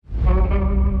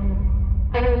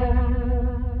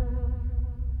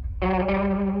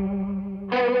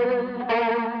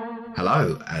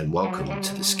and welcome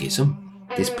to The Schism.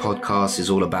 This podcast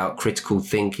is all about critical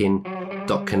thinking,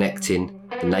 dot connecting,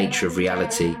 the nature of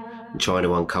reality, and trying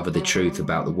to uncover the truth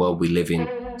about the world we live in,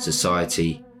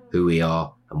 society, who we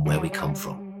are, and where we come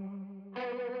from.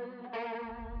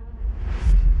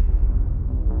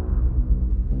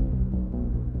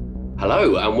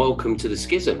 Hello and welcome to The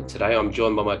Schism. Today I'm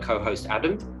joined by my co-host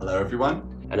Adam. Hello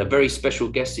everyone. And a very special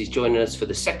guest is joining us for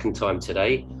the second time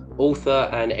today, author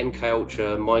and MK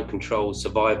Ultra mind control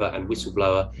survivor and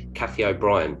whistleblower, Cathy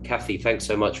O'Brien. Cathy, thanks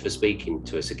so much for speaking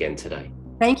to us again today.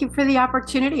 Thank you for the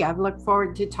opportunity. I've looked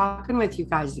forward to talking with you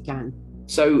guys again.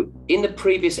 So in the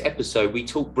previous episode, we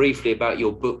talked briefly about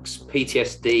your books,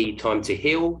 PTSD, Time to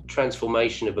Heal,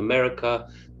 Transformation of America,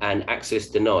 and Access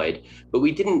Denied. But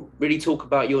we didn't really talk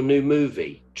about your new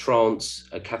movie, Trance,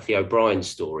 a Cathy O'Brien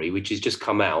story, which has just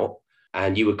come out.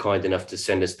 And you were kind enough to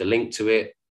send us the link to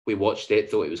it. We watched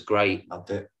it, thought it was great. Loved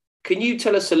it. Can you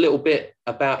tell us a little bit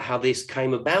about how this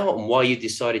came about and why you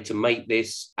decided to make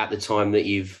this at the time that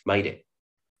you've made it?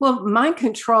 Well, mind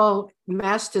control,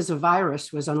 masked as a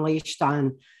virus, was unleashed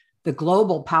on the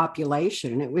global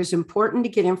population. And it was important to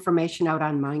get information out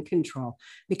on mind control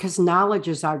because knowledge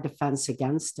is our defense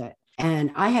against it.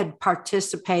 And I had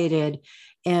participated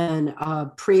in a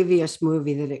previous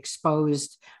movie that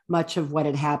exposed much of what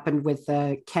had happened with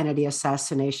the Kennedy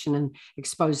assassination and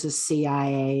exposed the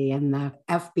CIA and the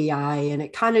FBI. And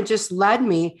it kind of just led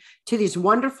me to these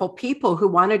wonderful people who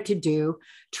wanted to do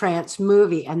trance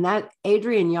movie. And that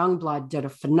Adrian Youngblood did a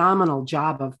phenomenal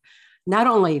job of not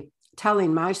only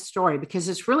telling my story, because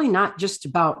it's really not just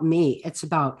about me. It's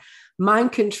about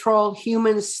mind control,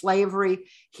 human slavery,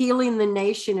 healing the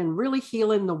nation, and really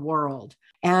healing the world.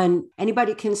 And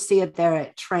anybody can see it there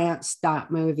at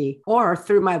trance.movie or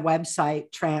through my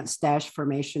website,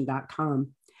 trance-formation.com.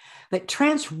 But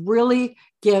trance really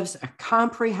gives a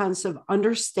comprehensive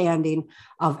understanding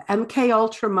of MK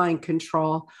Ultra mind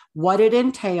control, what it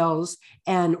entails,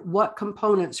 and what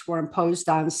components were imposed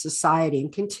on society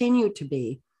and continue to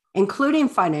be, including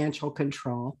financial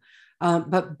control.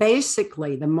 But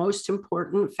basically, the most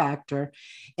important factor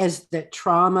is that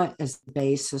trauma is the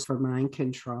basis for mind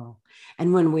control.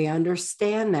 And when we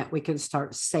understand that, we can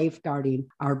start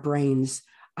safeguarding our brains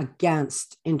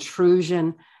against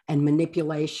intrusion and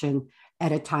manipulation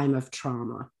at a time of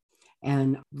trauma.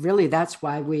 And really, that's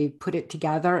why we put it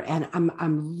together. And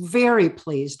I'm very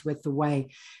pleased with the way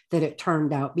that it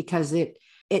turned out, because it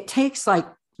takes like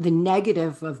the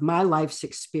negative of my life's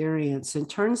experience and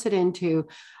turns it into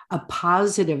a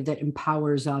positive that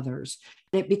empowers others.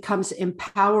 It becomes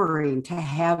empowering to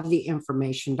have the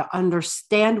information, to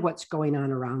understand what's going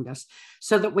on around us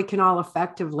so that we can all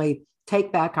effectively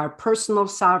take back our personal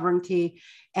sovereignty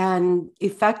and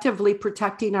effectively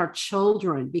protecting our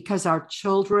children, because our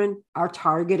children are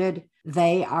targeted.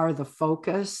 They are the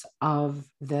focus of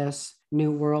this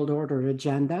New World Order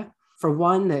agenda. For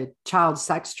one, the child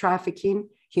sex trafficking,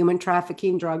 human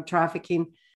trafficking, drug trafficking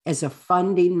is a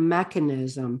funding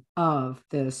mechanism of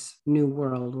this New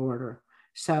World Order.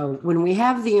 So when we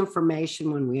have the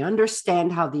information, when we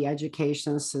understand how the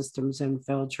education system's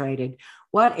infiltrated,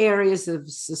 what areas of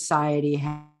society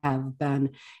have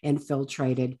been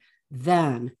infiltrated,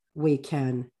 then we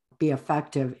can be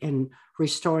effective in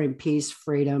restoring peace,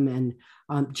 freedom, and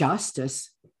justice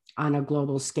on a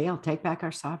global scale, take back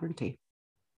our sovereignty.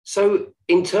 So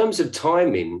in terms of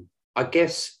timing, I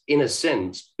guess, in a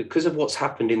sense, because of what's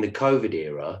happened in the COVID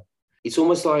era, it's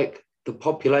almost like the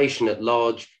population at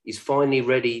large is finally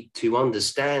ready to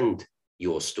understand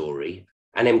your story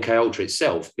and MK Ultra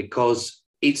itself, because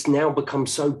it's now become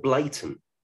so blatant.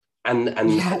 And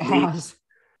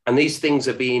these things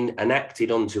are being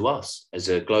enacted onto us as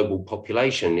a global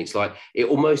population. It's like it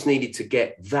almost needed to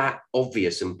get that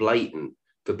obvious and blatant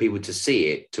for people to see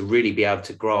it, to really be able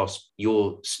to grasp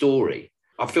your story.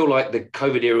 I feel like the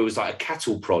COVID era was like a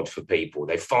cattle prod for people.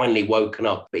 They've finally woken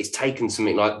up, but it's taken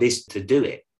something like this to do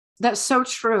it. That's so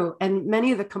true. And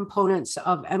many of the components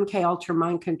of MK Ultra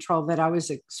mind control that I was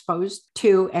exposed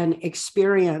to and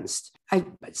experienced,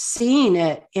 seeing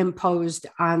it imposed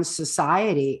on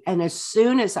society. And as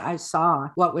soon as I saw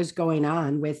what was going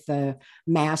on with the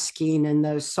masking and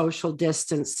the social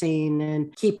distancing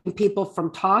and keeping people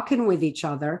from talking with each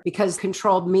other, because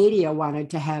controlled media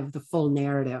wanted to have the full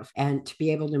narrative and to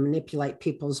be able to manipulate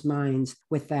people's minds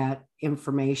with that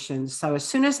information. So as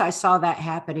soon as I saw that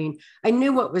happening, I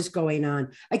knew what was going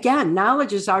on. Again,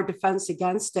 knowledge is our defense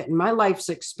against it. And my life's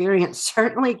experience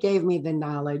certainly gave me the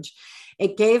knowledge.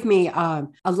 It gave me a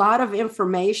lot of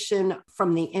information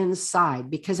from the inside,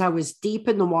 because I was deep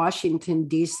in the Washington,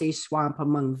 D.C. swamp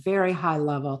among very high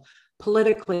level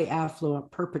politically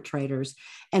affluent perpetrators,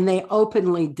 and they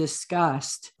openly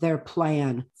discussed their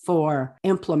plan for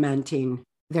implementing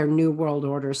their New World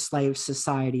Order slave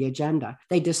society agenda.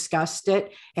 They discussed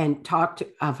it and talked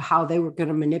of how they were going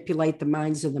to manipulate the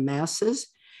minds of the masses.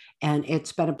 And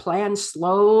it's been a plan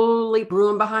slowly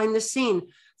brewing behind the scene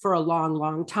for a long,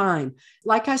 long time.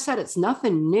 Like I said, it's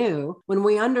nothing new when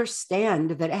we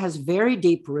understand that it has very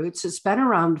deep roots. It's been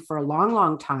around for a long,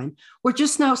 long time. We're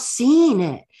just now seeing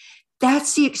it.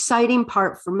 That's the exciting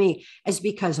part for me, is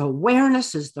because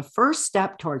awareness is the first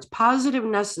step towards positive,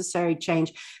 necessary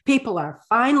change. People are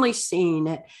finally seeing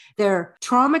it. They're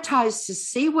traumatized to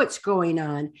see what's going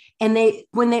on. And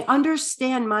when they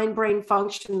understand mind-brain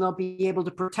function, they'll be able to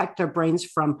protect their brains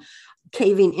from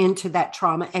caving into that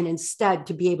trauma, and instead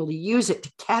to be able to use it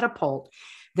to catapult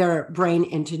their brain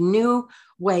into new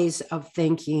ways of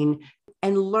thinking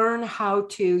and learn how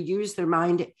to use their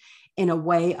mind in a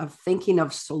way of thinking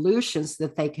of solutions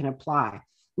that they can apply.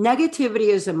 Negativity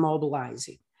is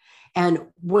immobilizing. And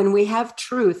when we have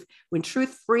truth, when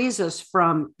truth frees us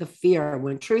from the fear,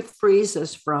 when truth frees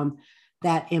us from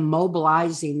that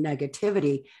immobilizing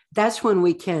negativity, that's when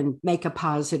we can make a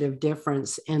positive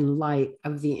difference in light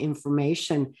of the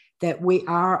information that we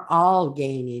are all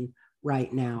gaining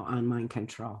right now on mind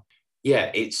control.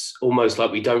 Yeah, it's almost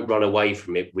like we don't run away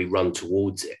from it, we run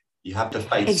towards it. You have to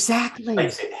face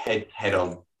it head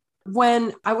on.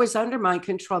 When I was under mind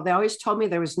control, they always told me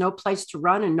there was no place to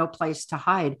run and no place to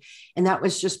hide. And that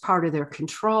was just part of their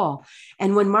control.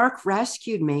 And when Mark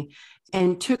rescued me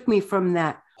and took me from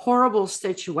that horrible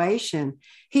situation,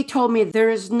 he told me there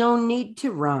is no need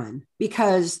to run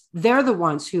because they're the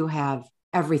ones who have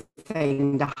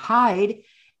everything to hide.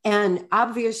 And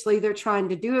obviously they're trying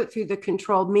to do it through the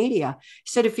controlled media. He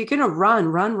said, if you're going to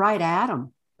run right at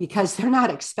them, because they're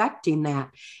not expecting that.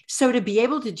 So to be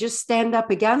able to just stand up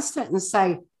against it and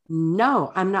say,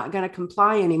 no, I'm not going to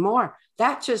comply anymore,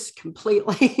 that just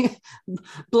completely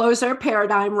blows their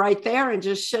paradigm right there and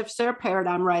just shifts their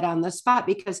paradigm right on the spot,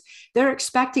 because they're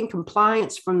expecting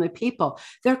compliance from the people.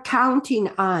 They're counting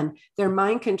on their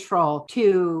mind control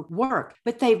to work,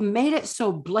 but they've made it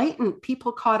so blatant,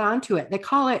 people caught on to it. They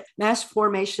call it mass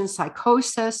formation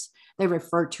psychosis. They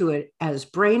refer to it as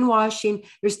brainwashing.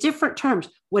 There's different terms.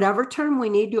 Whatever term we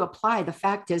need to apply, the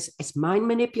fact is it's mind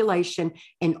manipulation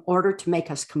in order to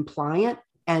make us compliant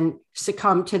and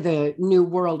succumb to the new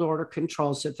world order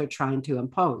controls that they're trying to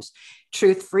impose.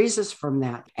 Truth frees us from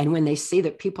that. And when they see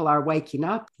that people are waking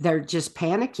up, they're just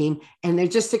panicking and they're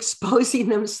just exposing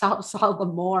themselves all the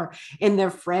more in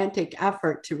their frantic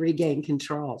effort to regain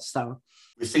control. So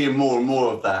we're seeing more and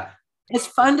more of that. It's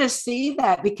fun to see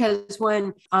that, because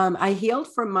when I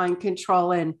healed from mind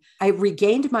control and I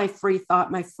regained my free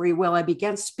thought, my free will, I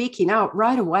began speaking out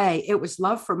right away. It was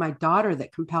love for my daughter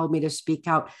that compelled me to speak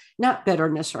out, not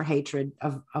bitterness or hatred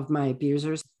of my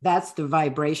abusers. That's the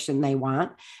vibration they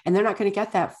want. And they're not going to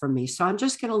get that from me. So I'm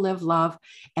just going to live love,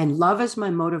 and love is my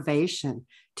motivation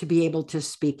to be able to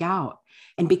speak out.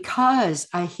 And because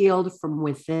I healed from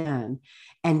within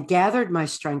and gathered my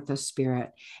strength of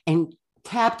spirit and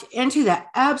tapped into that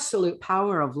absolute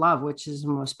power of love, which is the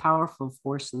most powerful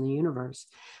force in the universe,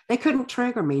 they couldn't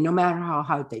trigger me no matter how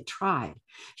hard they tried.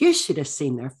 You should have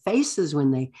seen their faces when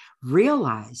they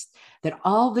realized that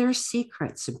all their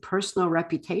secrets and personal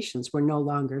reputations were no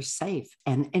longer safe.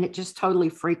 And it just totally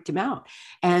freaked them out.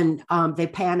 And they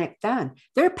panicked then.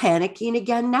 They're panicking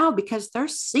again now because they're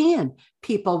seeing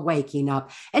people waking up.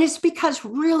 And it's because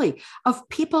really of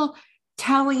people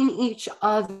telling each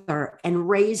other and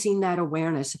raising that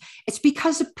awareness. It's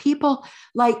because of people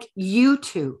like you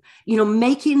two,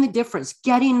 making the difference,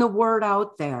 getting the word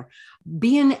out there,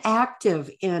 being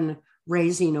active in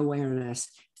raising awareness.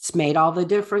 It's made all the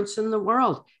difference in the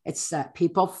world. It's set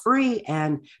people free,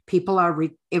 and people are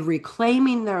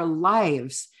reclaiming their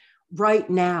lives right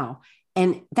now.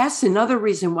 And that's another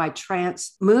reason why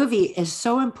trance movie is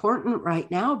so important right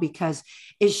now, because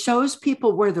it shows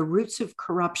people where the roots of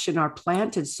corruption are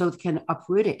planted so they can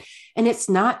uproot it. And it's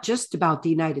not just about the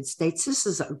United States. This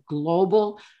is a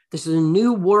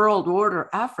new world order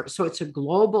effort. So it's a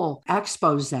global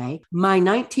expose. My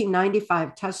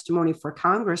 1995 testimony for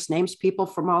Congress names people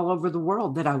from all over the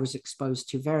world that I was exposed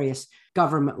to, various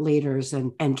government leaders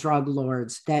and drug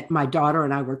lords that my daughter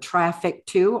and I were trafficked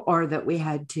to, or that we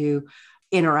had to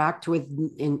interact with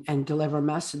and deliver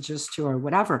messages to, or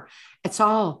whatever. It's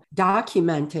all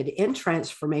documented in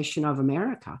Transformation of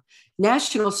America.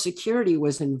 National security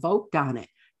was invoked on it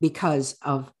because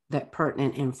of that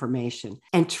pertinent information.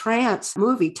 And Trance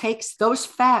movie takes those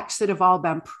facts that have all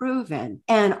been proven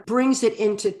and brings it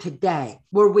into today,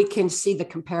 where we can see the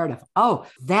comparative. Oh,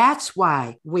 that's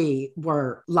why we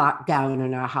were locked down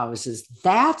in our houses.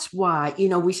 That's why,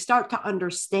 we start to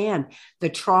understand the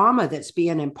trauma that's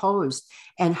being imposed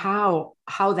and how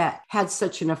that had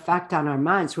such an effect on our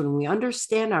minds. When we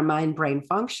understand our mind-brain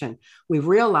function, we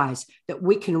realize that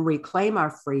we can reclaim our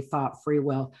free thought, free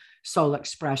will, soul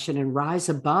expression, and rise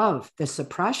above the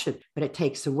suppression. But it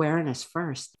takes awareness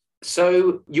first.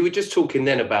 So you were just talking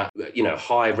then about,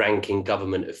 high-ranking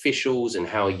government officials and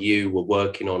how you were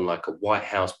working on like a White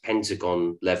House,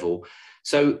 Pentagon level.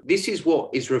 So this is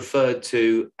what is referred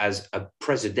to as a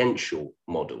presidential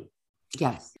model.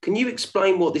 Yes. Can you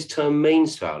explain what this term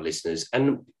means to our listeners?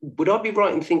 And would I be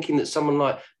right in thinking that someone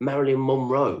like Marilyn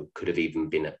Monroe could have even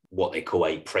been what they call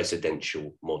a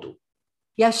presidential model?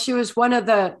 Yes, she was one of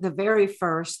the very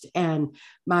first. And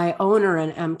my owner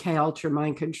in MK Ultra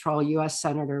Mind Control, U.S.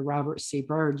 Senator Robert C.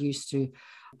 Byrd, used to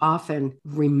often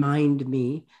remind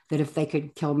me that if they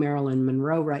could kill Marilyn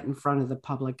Monroe right in front of the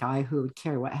public eye, who would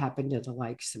care what happened to the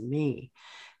likes of me?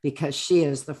 Because she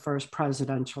is the first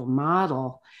presidential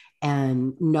model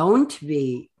and known to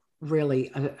be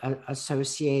really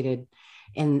associated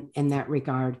in that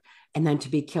regard, and then to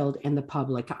be killed in the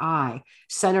public eye.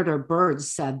 Senator Byrd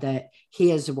said that he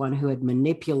is the one who had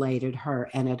manipulated her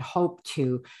and had hoped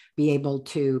to be able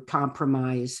to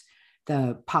compromise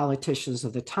the politicians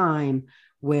of the time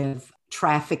with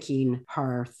trafficking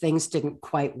her. Things didn't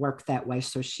quite work that way,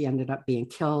 so she ended up being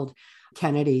killed.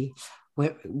 Kennedy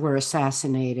were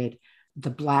assassinated.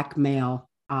 The blackmail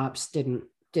ops didn't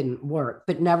work,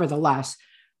 but nevertheless,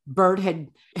 Byrd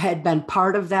had been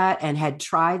part of that and had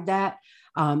tried that.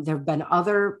 There have been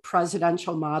other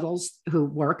presidential models who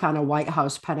work on a White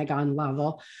House, Pentagon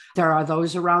level. There are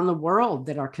those around the world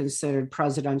that are considered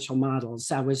presidential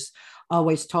models. I was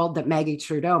always told that Maggie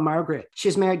Trudeau, Margaret,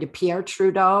 she's married to Pierre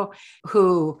Trudeau,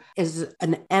 who is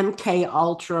an MK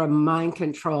Ultra mind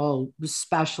control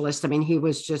specialist. I mean, he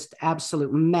was just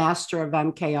absolute master of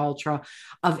MK Ultra,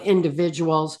 of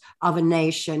individuals, of a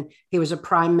nation. He was a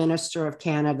prime minister of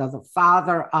Canada, the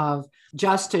father of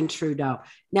Justin Trudeau.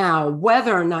 Now,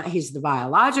 whether or not he's the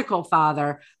biological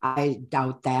father, I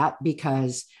doubt that,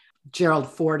 because Gerald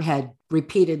Ford had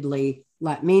repeatedly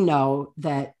let me know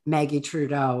that Maggie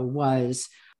Trudeau was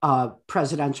a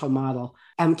presidential model,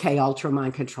 MK Ultra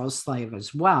mind control slave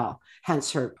as well,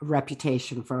 hence her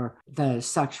reputation for the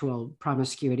sexual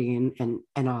promiscuity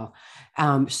and all.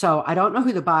 So I don't know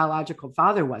who the biological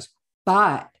father was,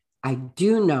 but I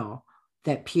do know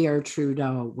that Pierre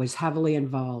Trudeau was heavily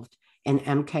involved in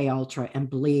MK Ultra and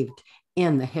believed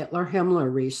in the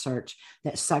Hitler-Himmler research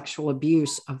that sexual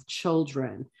abuse of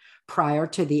children prior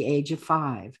to the age of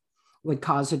 5 would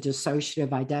cause a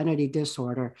dissociative identity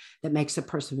disorder that makes a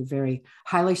person very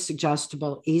highly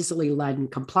suggestible, easily led,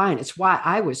 and compliant. It's why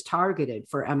I was targeted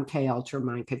for MK Ultra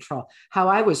mind control. How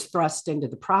I was thrust into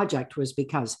the project was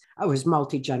because I was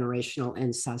multi-generational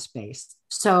incest based.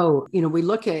 So, we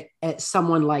look at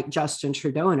someone like Justin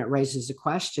Trudeau, and it raises a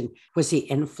question: was he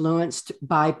influenced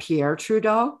by Pierre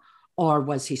Trudeau? Or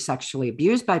was he sexually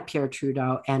abused by Pierre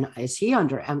Trudeau? And is he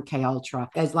under MK Ultra,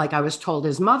 as like I was told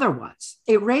his mother was?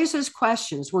 It raises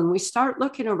questions when we start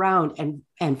looking around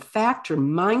and factor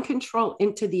mind control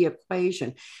into the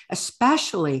equation,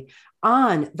 especially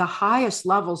on the highest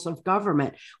levels of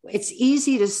government. It's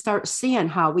easy to start seeing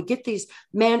how we get these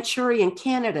Manchurian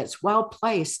candidates well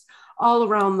placed all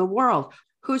around the world.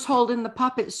 Who's holding the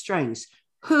puppet strings?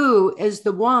 Who is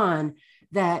the one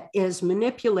that is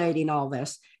manipulating all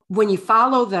this? When you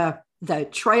follow the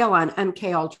trail on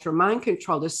MK Ultra mind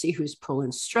control to see who's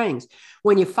pulling strings,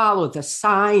 when you follow the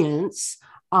science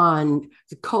on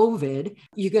the COVID,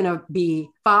 you're going to be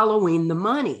following the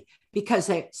money because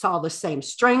it's all the same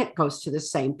string. It goes to the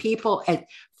same people. And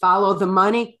follow the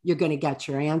money, you're going to get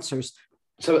your answers.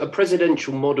 So a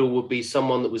presidential model would be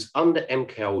someone that was under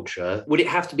MK Ultra. Would it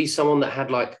have to be someone that had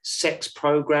like sex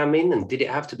programming? And did it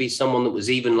have to be someone that was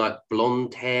even like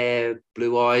blonde hair,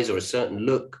 blue eyes, or a certain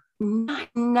look? Not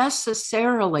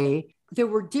necessarily. There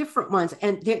were different ones.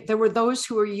 And there were those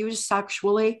who were used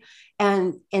sexually.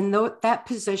 And in that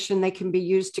position, they can be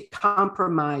used to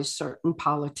compromise certain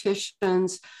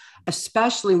politicians,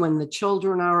 especially when the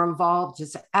children are involved.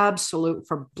 It's absolute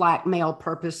for blackmail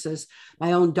purposes.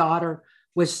 My own daughter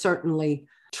was certainly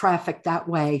trafficked that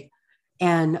way.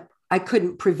 And I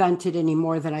couldn't prevent it any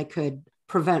more than I could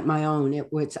prevent my own.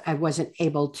 I wasn't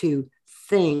able to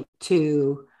think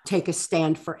to take a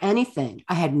stand for anything.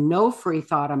 I had no free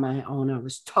thought on my own. I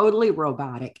was totally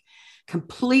robotic,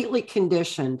 completely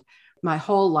conditioned my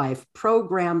whole life,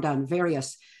 programmed on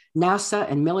various NASA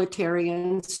and military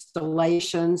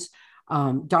installations,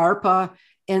 DARPA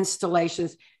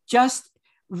installations, just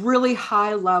really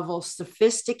high level,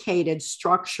 sophisticated,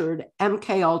 structured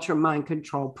MK Ultra mind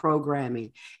control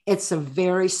programming. It's a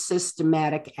very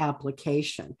systematic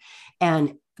application.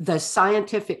 And the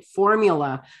scientific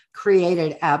formula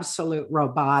created absolute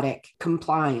robotic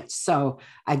compliance. So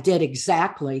I did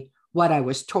exactly what I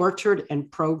was tortured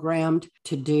and programmed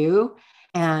to do.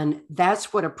 And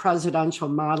that's what a presidential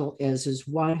model is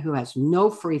one who has no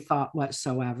free thought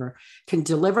whatsoever, can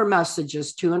deliver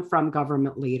messages to and from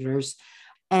government leaders.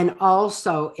 And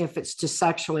also, if it's to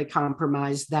sexually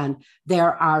compromise, then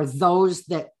there are those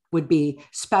that would be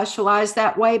specialized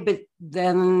that way, but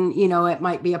then, it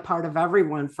might be a part of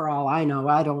everyone for all I know.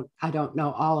 I don't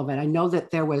know all of it. I know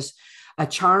that there was a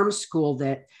charm school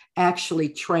that actually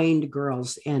trained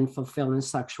girls in fulfilling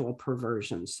sexual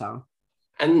perversion. So,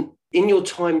 and in your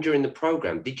time during the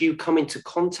program, did you come into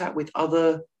contact with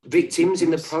other victims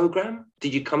in the program?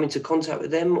 Did you come into contact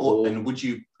with them? And would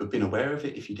you have been aware of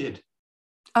it if you did?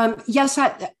 Yes,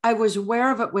 I was aware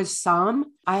of it with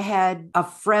some. I had a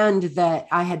friend that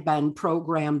I had been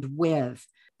programmed with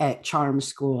at charm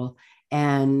school.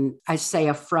 And I say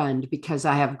a friend because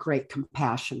I have great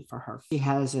compassion for her. She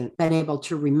hasn't been able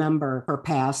to remember her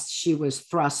past. She was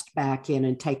thrust back in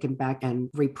and taken back and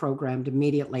reprogrammed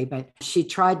immediately. But she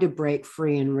tried to break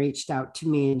free and reached out to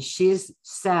me. And she's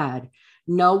said,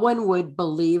 no one would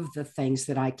believe the things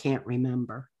that I can't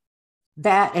remember.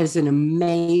 That is an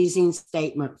amazing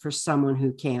statement for someone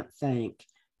who can't think,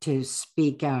 to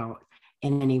speak out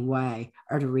in any way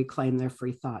or to reclaim their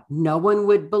free thought. No one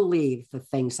would believe the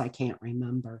things I can't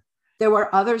remember. There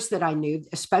were others that I knew,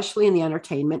 especially in the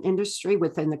entertainment industry,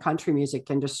 within the country music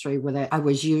industry, where I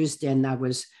was used in.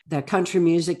 The country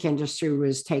music industry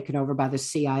was taken over by the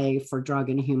CIA for drug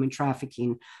and human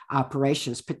trafficking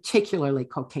operations, particularly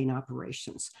cocaine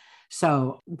operations.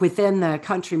 So within the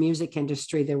country music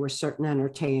industry, there were certain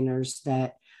entertainers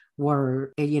that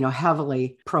were,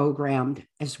 heavily programmed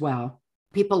as well.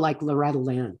 People like Loretta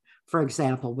Lynn, for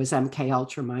example, was MK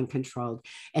Ultra mind controlled.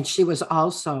 And she was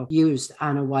also used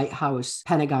on a White House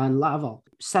Pentagon level.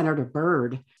 Senator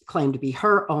Byrd claimed to be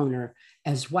her owner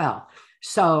as well.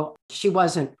 So she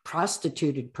wasn't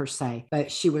prostituted per se, but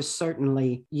she was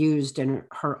certainly used in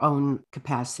her own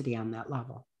capacity on that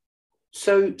level.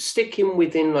 So sticking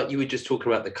within, like you were just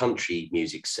talking about the country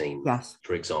music scene, yes,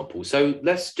 for example. So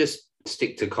let's just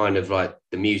stick to kind of like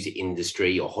the music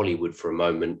industry or Hollywood for a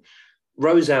moment.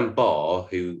 Roseanne Barr,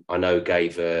 who I know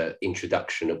gave an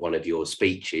introduction at one of your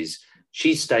speeches,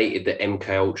 she stated that MK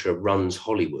Ultra runs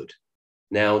Hollywood.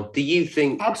 Now, do you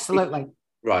think... Absolutely.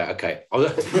 Right, okay. I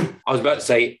was about to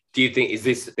say, do you think, is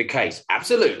this the case?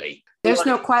 Absolutely. There's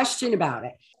no question about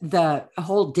it. The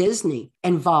whole Disney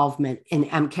involvement in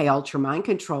MK Ultra mind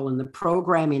control and the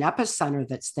programming epicenter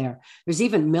that's there. There's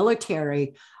even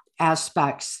military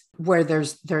aspects where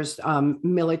there's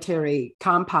military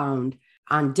compound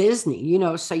on Disney,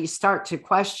 so you start to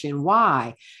question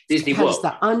why. Disney because World.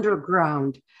 the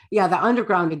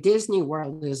underground of Disney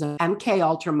World is an MK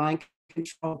Ultra mind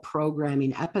control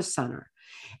programming epicenter.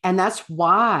 And that's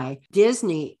why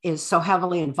Disney is so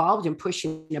heavily involved in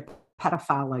pushing a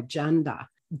pedophile agenda,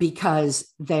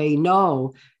 because they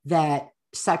know that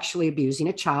sexually abusing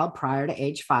a child prior to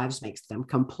age 5 makes them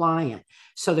compliant.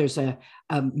 So there's a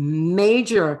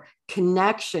major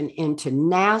connection into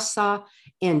NASA,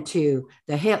 into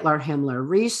the Hitler-Himmler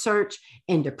research,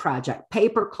 into Project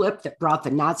Paperclip that brought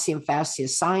the Nazi and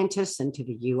fascist scientists into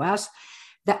the US.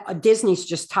 That Disney's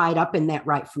just tied up in that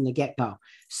right from the get-go.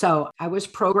 So I was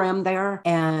programmed there,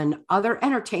 and other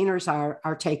entertainers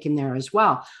are taken there as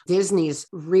well. Disney's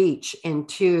reach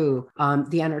into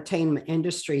the entertainment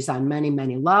industries on many,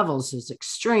 many levels is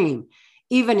extreme,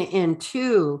 even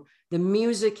into the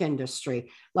music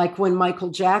industry. Like when Michael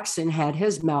Jackson had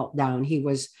his meltdown, he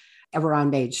was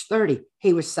around age 30.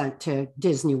 He was sent to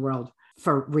Disney World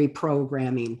for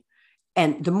reprogramming.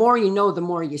 And the more you know, the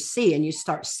more you see, and you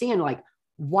start seeing like,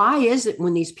 why is it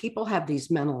when these people have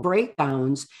these mental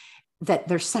breakdowns that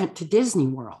they're sent to Disney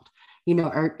World,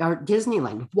 or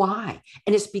Disneyland? Why?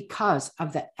 And it's because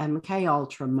of the MK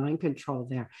Ultra mind control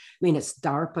there. I mean, it's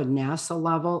DARPA, NASA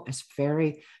level. It's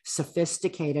very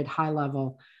sophisticated, high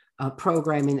level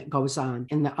programming that goes on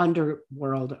in the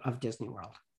underworld of Disney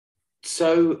World.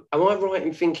 So am I right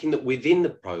in thinking that within the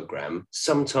program,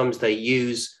 sometimes they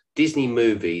use Disney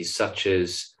movies such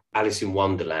as Alice in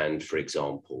Wonderland, for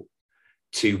example,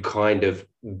 to kind of,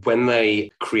 when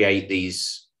they create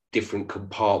these different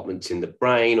compartments in the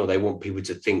brain, or they want people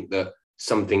to think that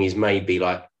something is maybe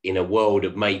like in a world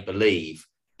of make-believe,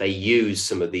 they use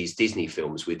some of these Disney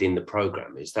films within the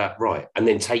program. Is that right? And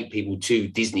then take people to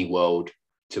Disney World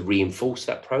to reinforce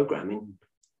that programming?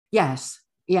 Yes,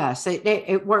 yes,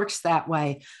 it works that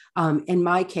way. In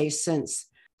my case, since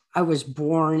I was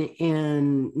born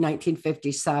in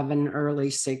 1957, early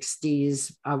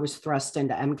 60s, I was thrust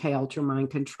into MK Ultra Mind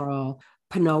Control.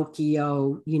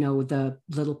 Pinocchio, the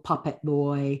little puppet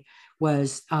boy,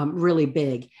 was really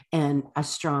big and a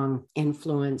strong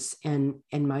influence in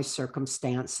my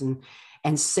circumstance.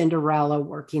 And Cinderella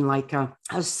working like a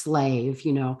slave,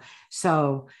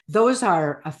 So those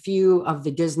are a few of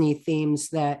the Disney themes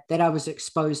that I was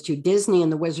exposed to. Disney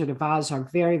and the Wizard of Oz are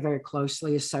very, very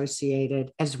closely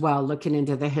associated as well. Looking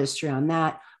into the history on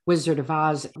that, Wizard of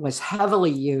Oz was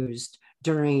heavily used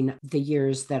during the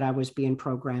years that I was being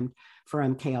programmed for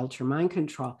MK Ultra Mind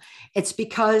Control. It's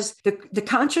because the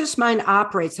conscious mind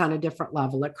operates on a different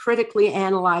level. It critically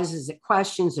analyzes, it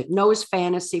questions, it knows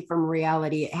fantasy from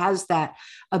reality. It has that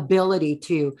ability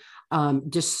to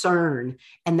discern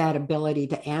and that ability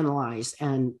to analyze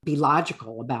and be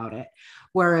logical about it.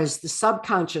 Whereas the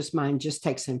subconscious mind just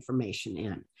takes information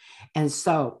in. And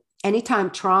so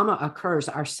anytime trauma occurs,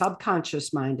 our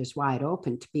subconscious mind is wide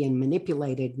open to being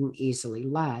manipulated and easily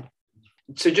led.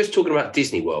 So just talking about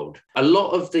Disney World, a lot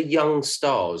of the young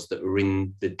stars that were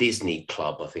in the Disney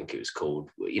Club, I think it was called,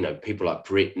 people like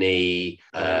Britney,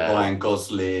 Ryan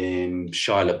Gosling,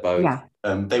 Shia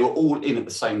LaBeouf, they were all in at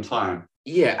the same time.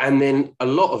 Yeah, and then a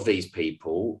lot of these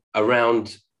people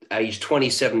around age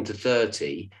 27 to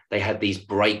 30, they had these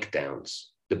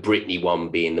breakdowns, the Britney one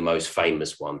being the most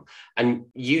famous one. And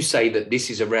you say that this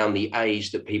is around the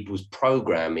age that people's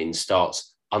programming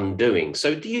starts undoing.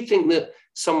 So do you think that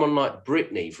someone like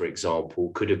Britney, for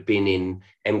example, could have been in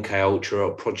MK Ultra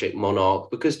or Project Monarch?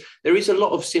 Because there is a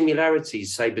lot of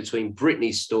similarities, say, between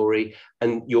Britney's story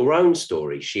and your own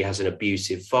story. She has an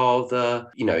abusive father.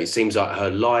 It seems like her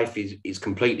life is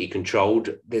completely controlled.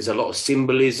 There's a lot of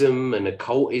symbolism and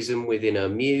occultism within her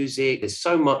music. There's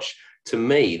so much, to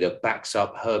me, that backs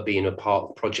up her being a part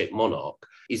of Project Monarch.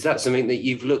 Is that something that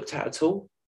you've looked at all?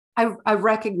 I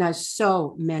recognize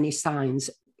so many signs.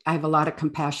 I have a lot of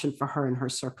compassion for her and her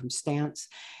circumstance.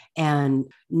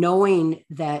 And knowing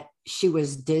that she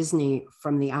was Disney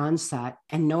from the onset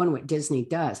and knowing what Disney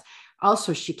does.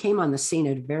 Also, she came on the scene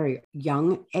at a very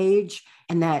young age,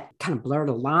 and that kind of blurred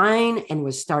a line and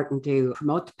was starting to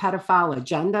promote the pedophile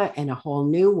agenda in a whole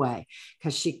new way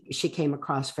because she came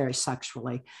across very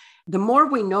sexually. The more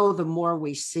we know, the more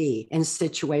we see in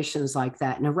situations like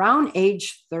that. And around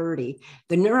age 30,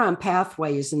 the neuron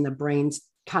pathways in the brains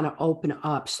kind of open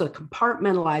up. So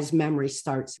compartmentalized memory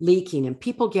starts leaking and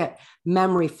people get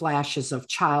memory flashes of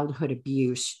childhood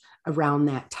abuse around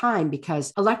that time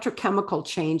because electrochemical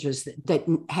changes that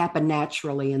happen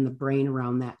naturally in the brain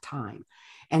around that time.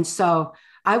 And so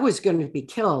I was going to be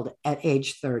killed at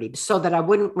age 30 so that I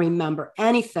wouldn't remember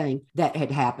anything that had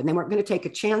happened. They weren't going to take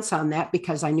a chance on that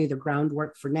because I knew the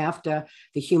groundwork for NAFTA,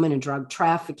 the human and drug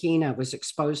trafficking. I was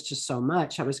exposed to so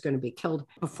much. I was going to be killed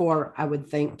before I would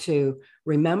think to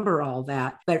remember all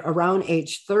that. But around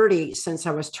age 30, since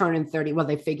I was turning 30, well,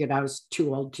 they figured I was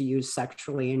too old to use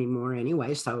sexually anymore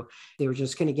anyway. So they were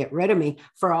just going to get rid of me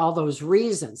for all those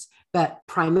reasons. But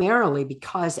primarily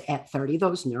because at 30,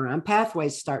 those neuron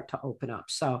pathways start to open up.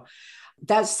 So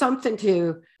that's something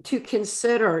to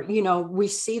consider. We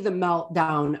see the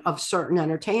meltdown of certain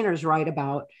entertainers right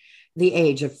about the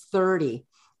age of 30.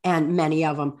 And many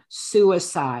of them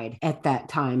suicide at that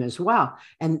time as well.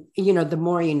 And, the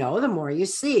more you know, the more you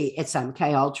see. It's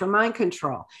MK Ultra Mind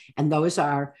Control. And those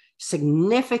are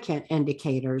significant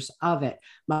indicators of it.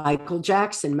 Michael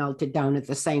Jackson melted down at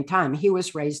the same time. He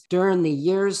was raised during the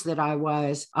years that I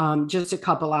was just a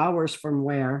couple hours from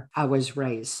where I was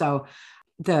raised. So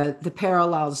the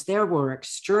parallels there were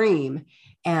extreme,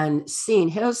 and seeing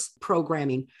his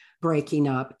programming breaking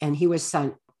up, and he was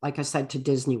sent, like I said, to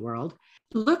Disney World.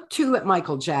 Look too at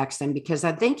Michael Jackson, because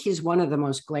I think he's one of the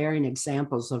most glaring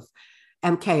examples of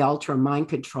MK Ultra Mind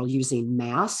Control using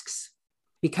masks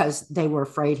because they were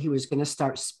afraid he was going to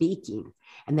start speaking,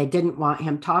 and they didn't want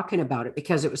him talking about it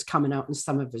because it was coming out in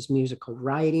some of his musical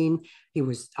writing. He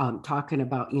was talking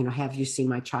about, have you seen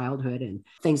my childhood and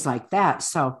things like that.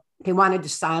 So they wanted to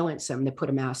silence him. They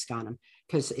put a mask on him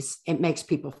because it makes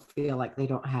people feel like they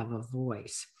don't have a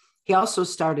voice. He also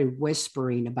started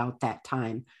whispering about that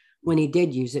time when he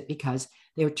did use it because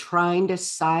they were trying to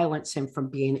silence him from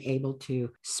being able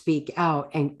to speak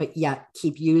out, but yet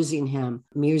keep using him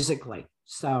musically.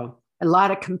 So a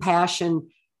lot of compassion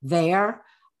there.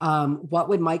 What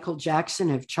would Michael Jackson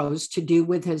have chose to do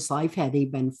with his life had he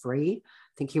been free?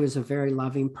 I think he was a very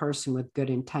loving person with good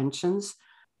intentions.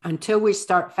 Until we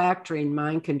start factoring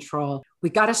mind control, we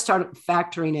got to start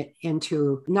factoring it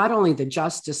into not only the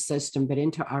justice system, but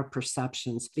into our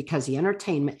perceptions, because the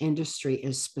entertainment industry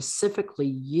is specifically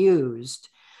used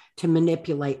to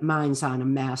manipulate minds on a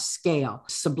mass scale,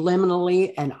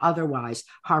 subliminally and otherwise,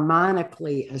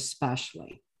 harmonically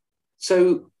especially.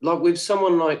 So, like with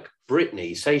someone like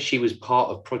Britney, say she was part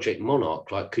of Project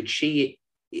Monarch, like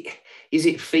is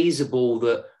it feasible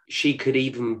that she could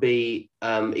even be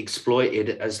exploited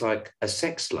as like a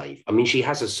sex slave? I mean, she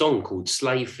has a song called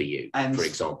Slave for You, for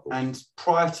example. And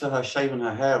prior to her shaving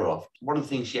her hair off, one of the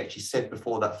things she actually said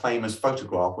before that famous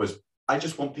photograph was, I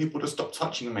just want people to stop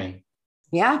touching me.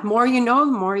 Yeah, more you know,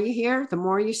 the more you hear, the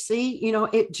more you see,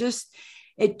 it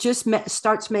just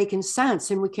starts making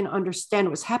sense, and we can understand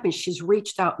what's happening. She's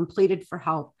reached out and pleaded for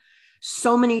help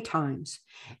so many times.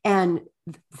 And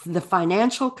the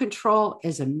financial control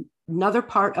is another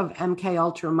part of MK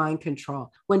Ultra mind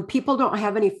control. When people don't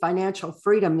have any financial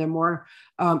freedom, they're more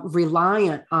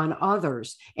reliant on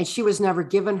others. And she was never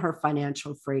given her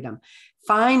financial freedom.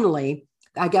 Finally,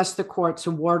 I guess the courts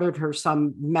awarded her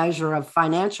some measure of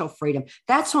financial freedom.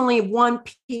 That's only one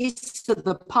piece of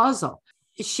the puzzle.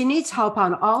 She needs help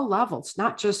on all levels,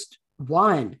 not just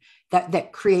one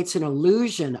that creates an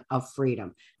illusion of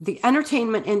freedom. The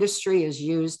entertainment industry is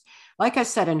used, like I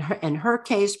said, in her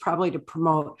case, probably to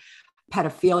promote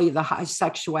pedophilia, the high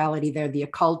sexuality there, the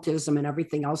occultism and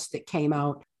everything else that came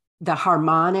out. The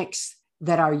harmonics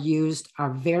that are used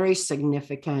are very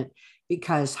significant,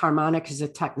 because harmonic is a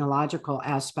technological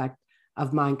aspect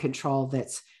of mind control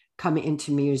that's coming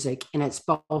into music, and it's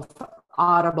both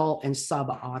audible and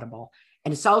subaudible.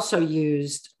 And it's also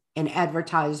used in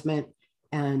advertisement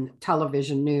and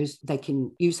television news. They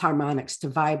can use harmonics to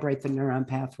vibrate the neuron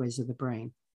pathways of the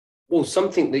brain. Well,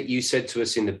 something that you said to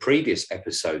us in the previous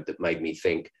episode that made me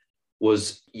think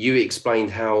was, you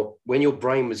explained how when your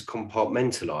brain was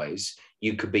compartmentalized,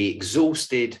 you could be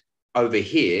exhausted over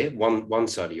here, one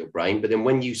side of your brain, but then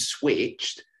when you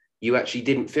switched, you actually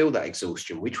didn't feel that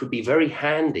exhaustion, which would be very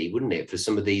handy, wouldn't it, for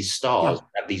some of these stars,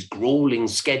 have these grueling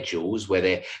schedules where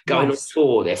they're going on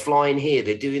tour, they're flying here,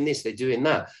 they're doing this, they're doing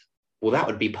that. Well, that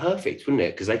would be perfect, wouldn't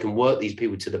it? Because they can work these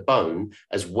people to the bone,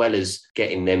 as well as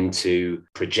getting them to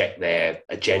project their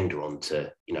agenda onto,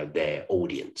 their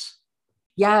audience.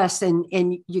 Yes, and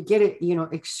you get it,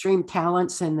 extreme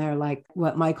talents in there, like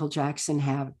what Michael Jackson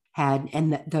had,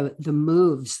 and the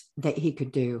moves that he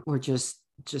could do were just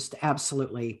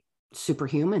absolutely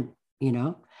superhuman,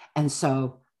 And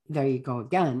so there you go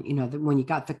again, when you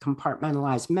got the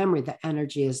compartmentalized memory, the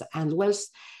energy is endless,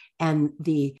 and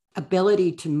the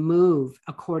ability to move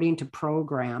according to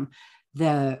program,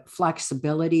 the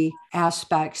flexibility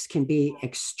aspects can be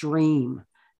extreme.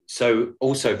 So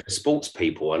also for sports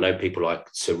people, I know people like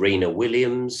Serena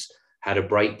Williams had a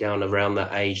breakdown around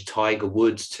that age, Tiger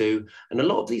Woods too, and a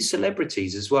lot of these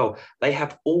celebrities as well, they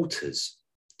have alters.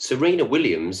 Serena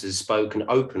Williams has spoken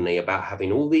openly about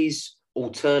having all these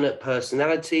alternate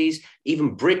personalities.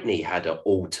 Even Britney had an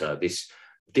alter, this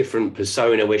different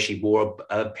persona where she wore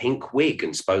a pink wig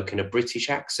and spoke in a British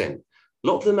accent. A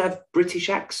lot of them have British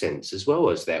accents as well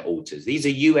as their alters. These are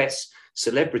US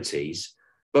celebrities,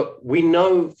 but we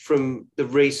know from the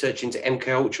research into MK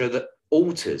Ultra that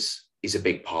alters is a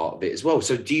big part of it as well.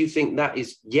 So do you think that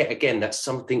is, yet again, that's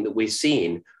something that we're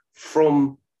seeing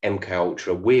from MK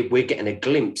Ultra? We're getting a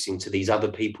glimpse into these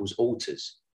other people's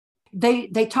alters.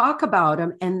 They talk about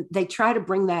them and they try to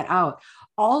bring that out.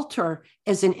 Altar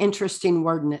is an interesting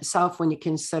word in itself when you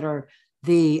consider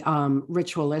the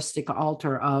ritualistic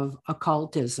altar of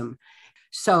occultism.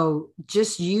 So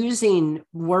just using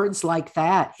words like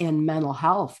that in mental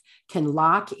health can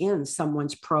lock in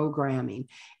someone's programming.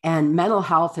 And mental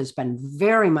health has been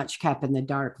very much kept in the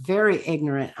dark, very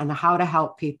ignorant on how to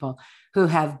help people who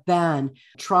have been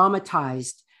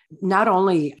traumatized, not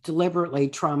only deliberately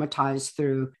traumatized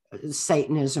through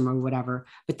Satanism or whatever,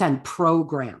 but then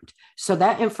programmed. So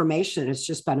that information has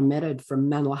just been omitted from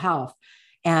mental health.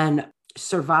 And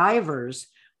survivors,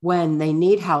 when they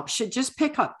need help, should just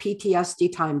pick up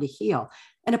PTSD Time to Heal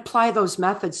and apply those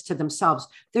methods to themselves.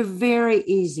 They're very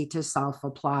easy to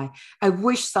self-apply. I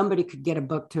wish somebody could get a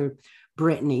book to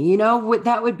Brittany,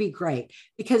 that would be great,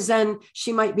 because then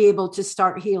she might be able to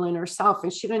start healing herself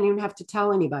and she doesn't even have to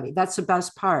tell anybody. That's the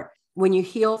best part. When you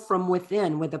heal from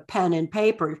within with a pen and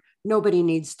paper, nobody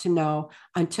needs to know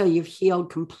until you've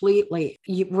healed completely.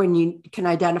 When you can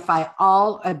identify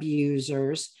all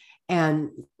abusers and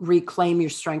reclaim your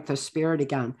strength of spirit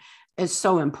again, is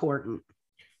so important.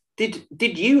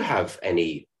 Did you have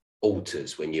any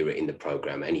alters when you were in the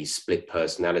program? Any split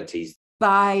personalities?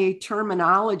 By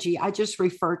terminology, I just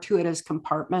refer to it as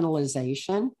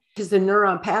compartmentalization. because the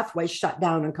neuron pathways shut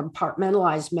down and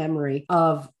compartmentalize memory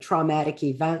of traumatic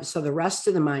events. So the rest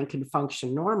of the mind can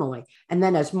function normally. And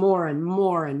then as more and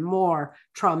more and more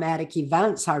traumatic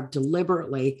events are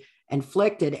deliberately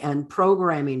inflicted and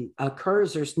programming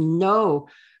occurs, there's no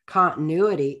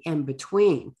continuity in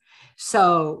between.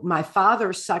 So my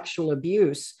father's sexual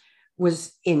abuse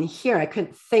was in here. I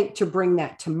couldn't think to bring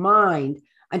that to mind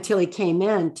until he came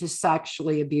in to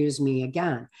sexually abuse me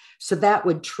again. So that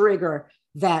would trigger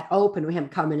that open with him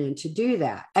coming in to do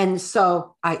that. And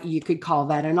so you could call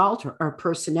that an alter or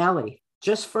personality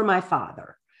just for my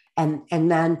father. And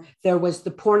then there was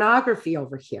the pornography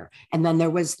over here. And then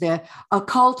there was the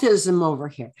occultism over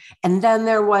here. And then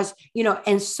there was,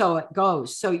 and so it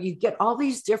goes. So you get all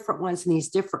these different ones and these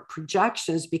different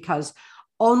projections because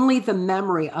only the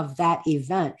memory of that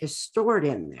event is stored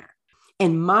in there.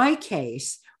 In my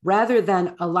case, rather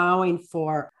than allowing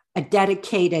for a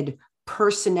dedicated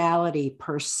personality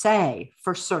per se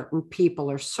for certain people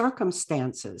or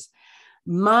circumstances,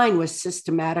 mine was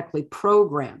systematically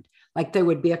programmed. Like there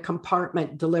would be a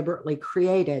compartment deliberately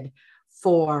created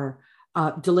for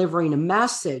delivering a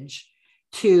message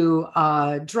to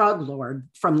a drug lord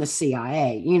from the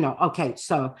CIA. Okay,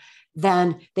 so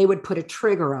then they would put a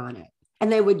trigger on it.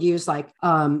 And they would use like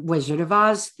Wizard of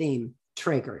Oz theme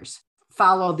triggers.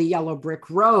 Follow the yellow brick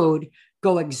road,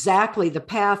 go exactly the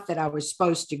path that I was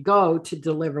supposed to go to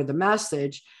deliver the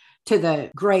message to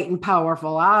the great and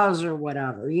powerful Oz or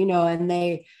whatever, and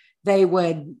they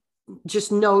would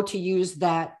just know to use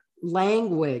that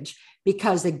language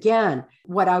because, again,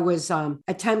 what I was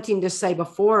attempting to say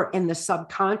before in the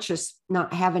subconscious,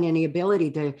 not having any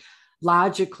ability to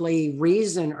logically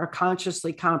reason or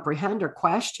consciously comprehend or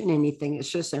question anything, it's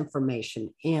just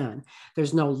information in.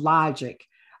 There's no logic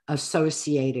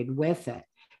associated with it.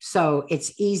 So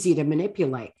it's easy to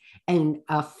manipulate. And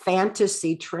a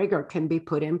fantasy trigger can be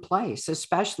put in place,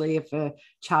 especially if a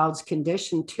child's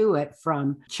conditioned to it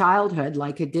from childhood,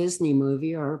 like a Disney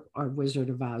movie or Wizard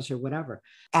of Oz or whatever,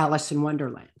 Alice in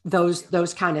Wonderland,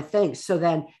 those kind of things. So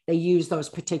then they use those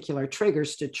particular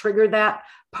triggers to trigger that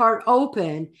part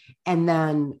open, and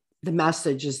then the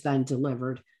message is then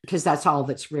delivered because that's all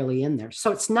that's really in there.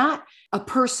 So it's not a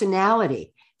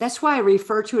personality. That's why I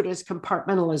refer to it as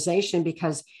compartmentalization,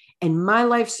 because in my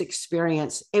life's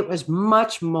experience, it was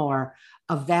much more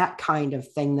of that kind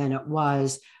of thing than it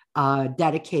was a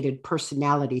dedicated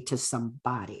personality to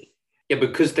somebody. Yeah,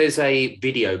 because there's a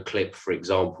video clip, for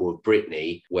example, of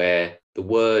Britney where the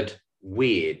word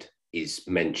weird is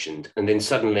mentioned. And then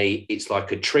suddenly it's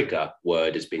like a trigger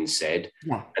word has been said.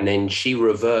 Yeah. And then she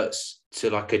reverts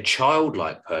to like a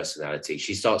childlike personality.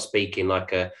 She starts speaking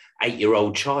like a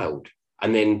 8-year-old child,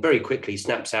 and then very quickly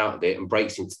snaps out of it and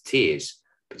breaks into tears.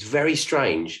 It's very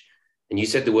strange. And you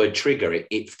said the word trigger.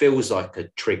 It feels like a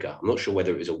trigger. I'm not sure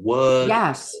whether it was a word.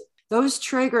 Yes. Those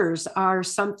triggers are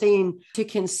something to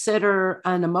consider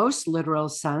in a most literal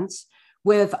sense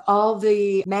with all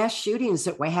the mass shootings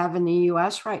that we have in the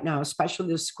US right now,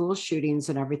 especially the school shootings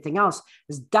and everything else.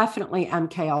 There's definitely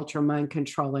MK Ultra mind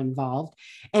control involved.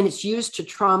 And it's used to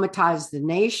traumatize the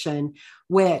nation,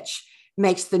 which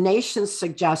makes the nation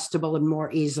suggestible and more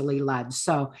easily led.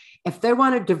 So if they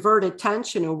want to divert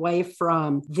attention away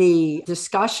from the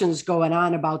discussions going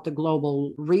on about the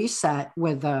global reset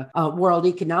with the World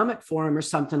Economic Forum or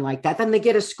something like that, then they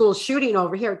get a school shooting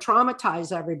over here,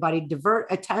 traumatize everybody, divert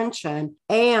attention,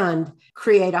 and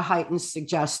create a heightened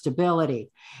suggestibility.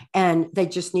 And they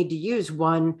just need to use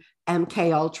one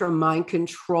MK Ultra mind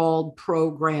controlled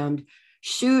programmed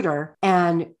shooter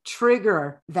and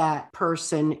trigger that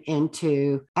person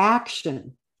into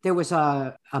action. There was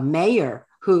a mayor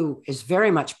who is very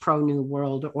much pro New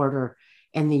World Order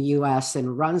in the US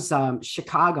and runs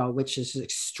Chicago, which is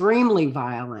extremely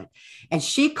violent. And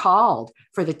she called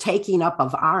for the taking up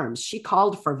of arms. She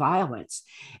called for violence.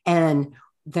 And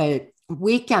the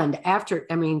weekend after,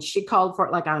 she called for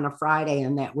it like on a Friday,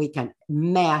 and that weekend,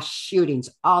 mass shootings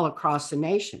all across the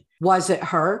nation. Was it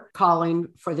her calling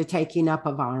for the taking up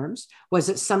of arms? Was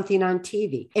it something on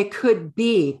TV? It could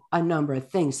be a number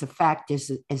of things. The fact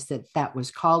is that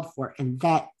was called for, and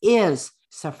that is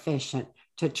sufficient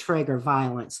to trigger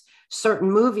violence. Certain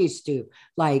movies do,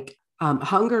 like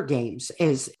Hunger Games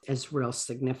is real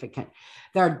significant.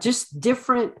 There are just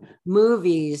different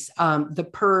movies, The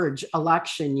Purge,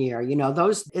 election year,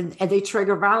 those, and they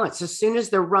trigger violence as soon as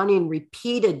they're running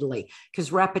repeatedly,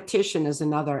 because repetition is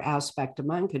another aspect of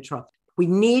mind control. We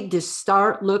need to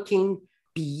start looking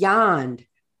beyond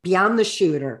the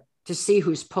shooter to see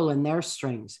who's pulling their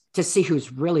strings, to see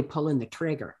who's really pulling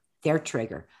their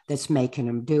trigger that's making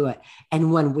them do it.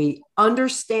 And when we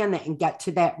understand that and get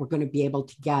to that, we're going to be able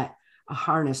to get a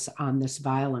harness on this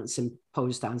violence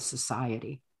imposed on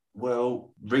society.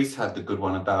 Well, Reese had the good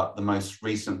one about the most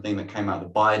recent thing that came out of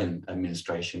the Biden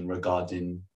administration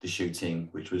regarding the shooting,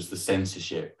 which was the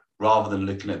censorship. Rather than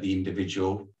looking at the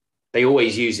individual, they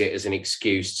always use it as an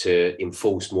excuse to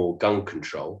enforce more gun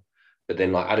control. But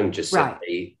then, like Adam just said,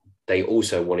 they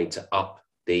also wanted to up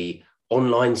the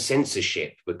online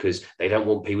censorship because they don't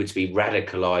want people to be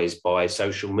radicalized by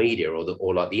social media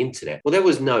or like the internet. Well, there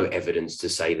was no evidence to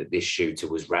say that this shooter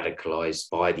was radicalized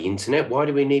by the internet. Why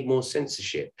do we need more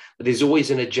censorship? But there's always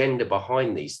an agenda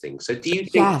behind these things. So do you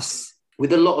think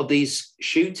with a lot of these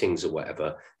shootings or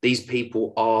whatever, these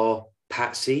people are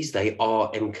patsies, they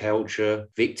are MK Ultra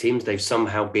victims, they've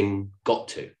somehow been got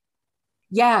to?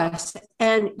 Yes.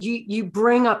 And you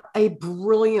bring up a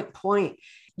brilliant point.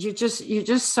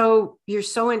 You're so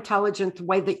intelligent, the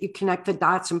way that you connect the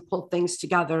dots and pull things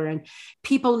together. And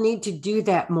people need to do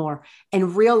that more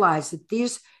and realize that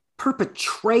these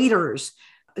perpetrators,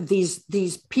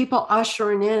 these people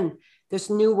ushering in this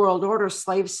new world order,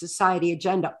 slave society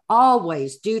agenda,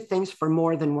 always do things for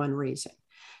more than one reason.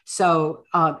 So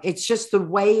it's just the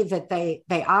way that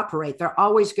they operate. They're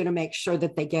always going to make sure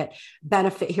that they get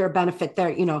benefit here, benefit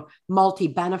there, multi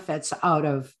benefits out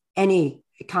of any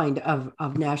kind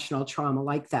of national trauma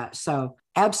like that. So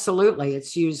absolutely,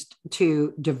 it's used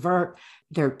to divert.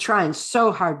 They're trying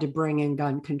so hard to bring in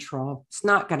gun control. It's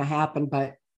not going to happen,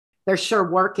 but they're sure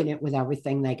working it with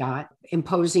everything they got,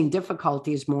 imposing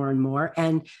difficulties more and more.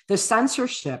 And the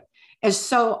censorship is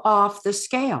so off the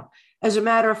scale. As a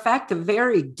matter of fact, the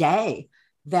very day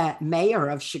that mayor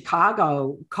of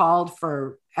Chicago called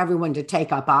for everyone to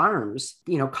take up arms,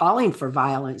 calling for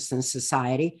violence in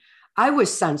society, I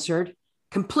was censored,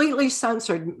 completely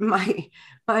censored, my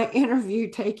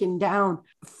interview taken down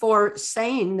for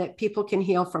saying that people can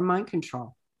heal from mind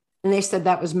control. And they said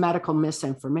that was medical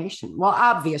misinformation. Well,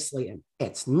 obviously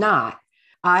it's not.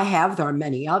 There are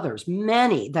many others,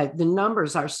 that the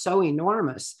numbers are so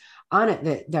enormous on it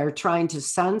that they're trying to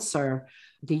censor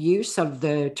the use of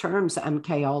the terms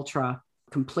MK Ultra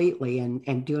completely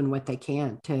and doing what they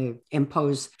can to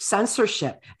impose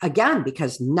censorship. Again,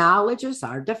 because knowledge is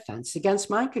our defense against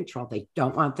mind control. They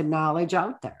don't want the knowledge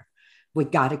out there. We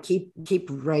got to keep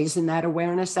raising that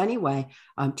awareness anyway.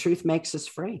 Truth makes us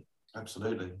free.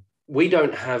 Absolutely. We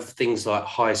don't have things like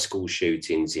high school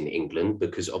shootings in England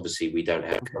because obviously we don't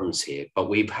have guns here, but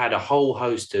we've had a whole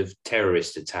host of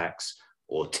terrorist attacks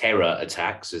or terror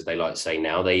attacks, as they like to say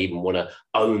now. They even want to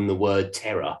own the word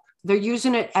terror. They're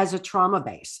using it as a trauma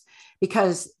base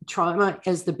because trauma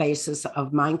is the basis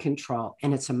of mind control,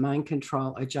 and it's a mind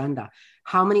control agenda.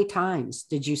 How many times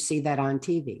did you see that on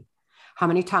TV? How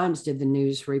many times did the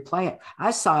news replay it?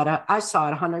 I saw it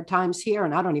 100 times here,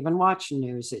 and I don't even watch the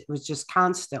news. It was just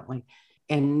constantly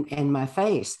in my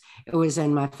face. It was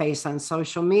in my face on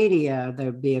social media.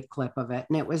 There'd be a clip of it,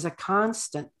 and it was a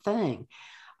constant thing.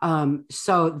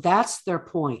 So that's their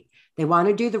point. They want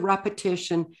to do the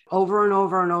repetition over and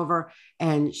over and over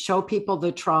and show people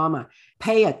the trauma.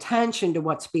 Pay attention to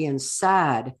what's being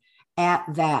said at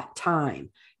that time,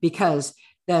 because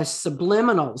the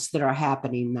subliminals that are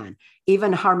happening then,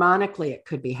 even harmonically, it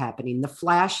could be happening. The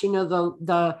flashing of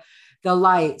the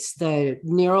lights, the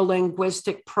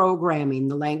neuro-linguistic programming,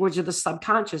 the language of the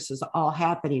subconscious is all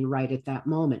happening right at that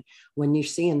moment when you're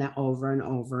seeing that over and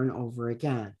over and over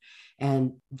again.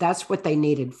 And that's what they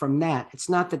needed from that. It's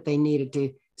not that they needed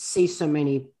to see so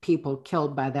many people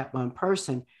killed by that one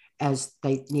person as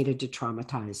they needed to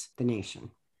traumatize the nation.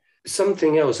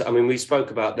 Something else, I mean, we spoke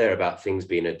about things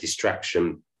being a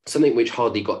distraction. Something which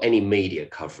hardly got any media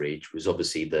coverage was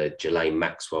obviously the Ghislaine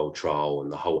Maxwell trial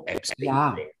and the whole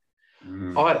Epstein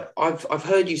thing. I've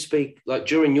heard you speak, like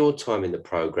during your time in the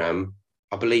program,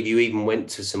 I believe you even went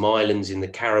to some islands in the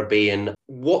Caribbean.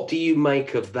 What do you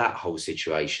make of that whole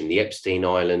situation, the Epstein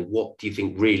Island? What do you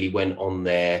think really went on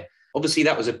there? Obviously,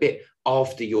 that was a bit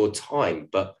after your time,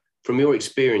 but from your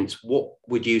experience, what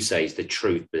would you say is the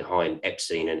truth behind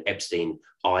Epstein and Epstein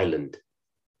Island?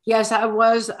 Yes, I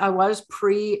was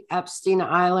pre-Epstein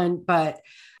Island, but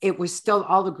it was still,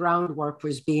 all the groundwork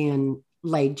was being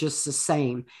laid just the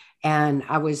same. And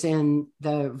I was in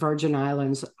the Virgin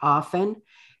Islands often,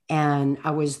 and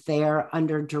I was there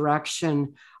under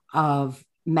direction of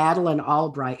Madeleine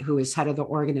Albright, who is head of the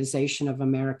Organization of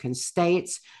American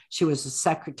States. She was the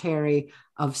Secretary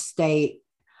of State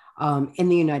in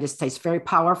the United States, very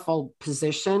powerful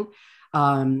position,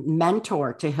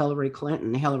 mentor to Hillary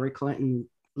Clinton. Hillary Clinton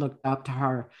looked up to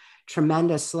her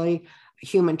tremendously.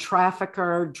 Human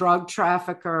trafficker, drug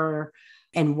trafficker,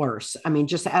 and worse. I mean,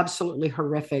 just absolutely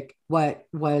horrific what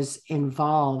was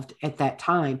involved at that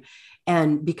time.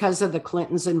 And because of the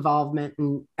Clintons' involvement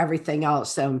and everything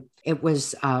else, it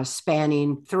was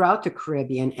spanning throughout the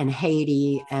Caribbean and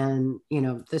Haiti, and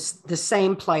the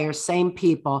same players, same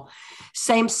people,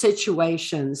 same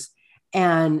situations,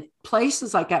 and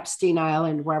places like Epstein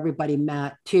Island where everybody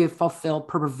met to fulfill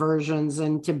perversions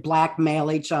and to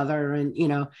blackmail each other. And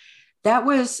that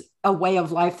was a way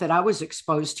of life that I was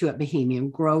exposed to at Bohemian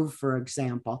Grove, for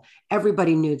example.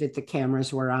 Everybody knew that the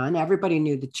cameras were on. Everybody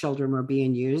knew the children were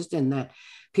being used, and that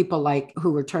people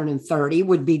who were turning 30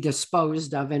 would be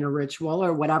disposed of in a ritual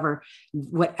or whatever.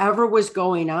 Whatever was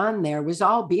going on there was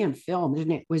all being filmed,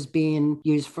 and it was being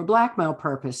used for blackmail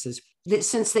purposes.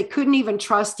 Since they couldn't even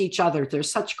trust each other, they're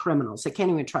such criminals, they can't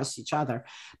even trust each other,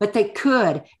 but they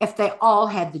could if they all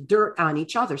had the dirt on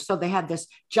each other. So they had this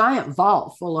giant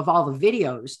vault full of all the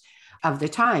videos of the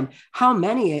time. How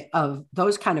many of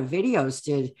those kind of videos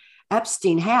did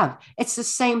Epstein have? It's the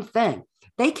same thing.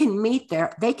 They can meet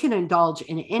there, they can indulge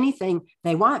in anything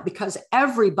they want, because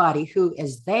everybody who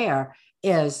is there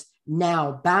is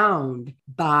now bound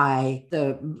by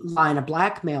the line of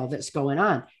blackmail that's going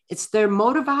on. It's their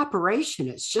mode of operation.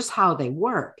 It's just how they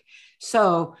work.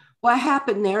 So what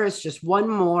happened there is just one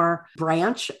more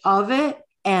branch of it,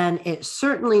 and it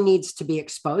certainly needs to be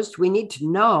exposed. We need to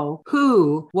know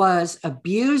who was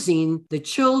abusing the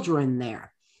children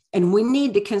there. And we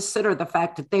need to consider the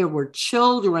fact that there were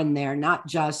children there, not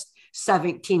just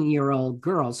 17-year-old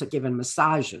girls are given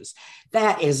massages.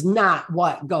 That is not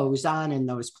what goes on in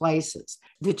those places.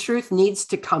 The truth needs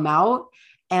to come out.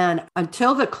 And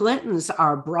until the Clintons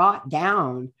are brought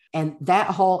down, and that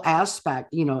whole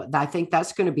aspect, I think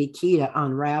that's going to be key to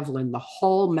unraveling the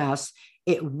whole mess.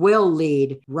 It will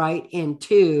lead right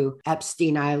into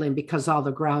Epstein Island, because all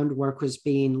the groundwork was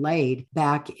being laid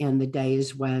back in the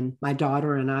days when my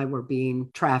daughter and I were being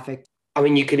trafficked. I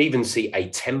mean, you can even see a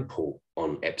temple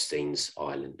on Epstein's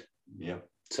Island. Yeah.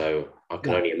 So I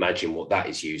can only imagine what that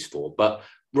is used for. But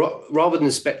rather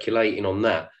than speculating on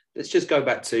that, let's just go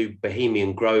back to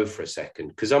Bohemian Grove for a second,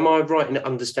 because am I right in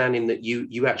understanding that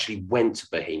you actually went to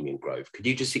Bohemian Grove? Could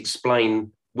you just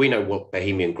explain? We know what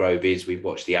Bohemian Grove is. We've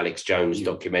watched the Alex Jones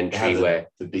documentary where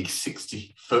the big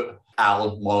 60-foot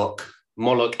owl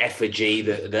Moloch effigy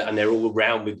and they're all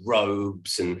around with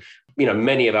robes. And,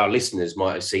 many of our listeners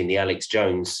might have seen the Alex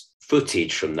Jones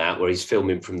footage from that, where he's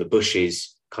filming from the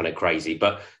bushes, kind of crazy.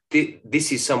 But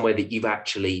this is somewhere that you've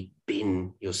actually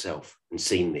been yourself and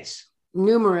seen this.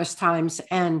 Numerous times.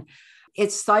 And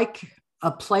it's like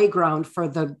a playground for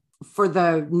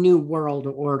the new world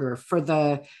order, for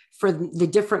the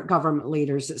different government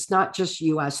leaders. It's not just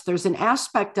US. There's an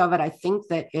aspect of it, I think,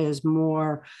 that is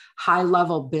more high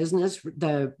level business,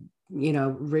 the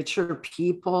richer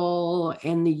people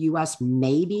in the US,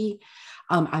 maybe.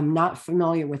 I'm not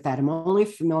familiar with that. I'm only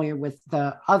familiar with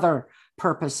the other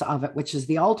purpose of it, which is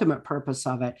the ultimate purpose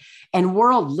of it. And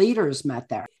world leaders met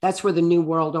there. That's where the New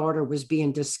World Order was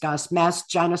being discussed. Mass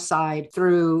genocide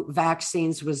through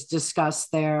vaccines was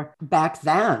discussed there back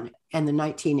then in the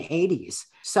 1980s.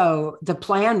 So the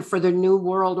plan for the New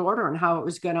World Order and how it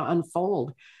was going to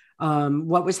unfold,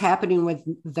 what was happening with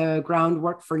the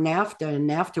groundwork for NAFTA, and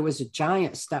NAFTA was a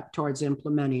giant step towards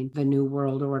implementing the New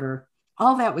World Order.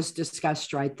 All that was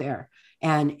discussed right there,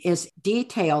 and is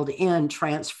detailed in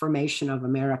Transformation of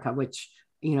America, which,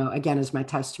 again, is my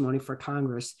testimony for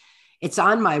Congress. It's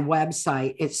on my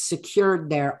website. It's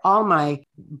secured there. All my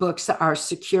books are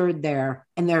secured there,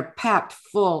 and they're packed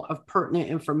full of pertinent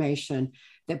information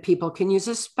that people can use,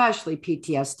 especially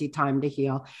PTSD Time to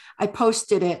Heal. I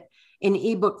posted it in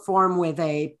ebook form with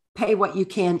a pay what you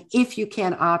can, if you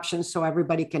can option, so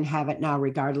everybody can have it now,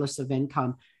 regardless of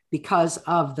income, because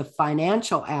of the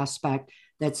financial aspect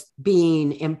that's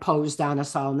being imposed on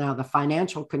us all now, the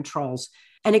financial controls.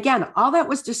 And again, all that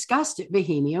was discussed at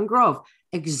Bohemian Grove.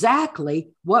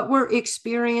 Exactly what we're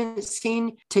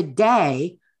experiencing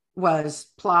today was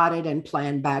plotted and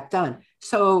planned back then.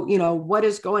 So, what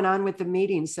is going on with the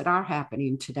meetings that are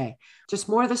happening today? Just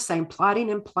more of the same,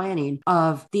 plotting and planning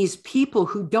of these people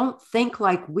who don't think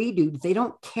like we do. They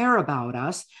don't care about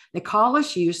us. They call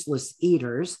us useless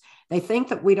eaters. They think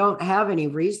that we don't have any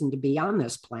reason to be on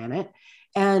this planet.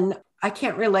 And I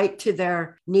can't relate to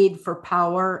their need for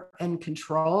power and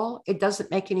control. It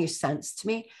doesn't make any sense to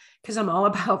me, because I'm all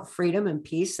about freedom and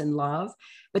peace and love,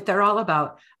 but they're all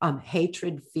about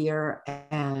hatred, fear,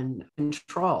 and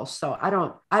control. So I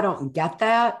don't get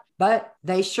that, but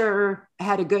they sure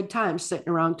had a good time sitting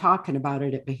around talking about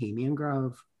it at Bohemian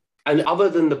Grove. And other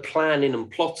than the planning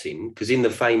and plotting, because in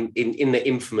the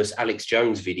infamous Alex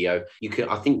Jones video,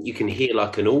 I think you can hear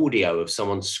like an audio of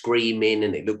someone screaming,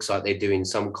 and it looks like they're doing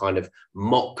some kind of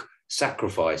mock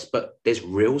sacrifice, but there's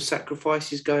real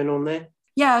sacrifices going on there.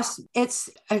 Yes, it's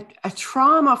a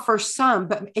trauma for some,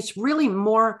 but it's really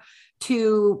more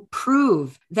to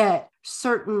prove that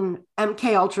certain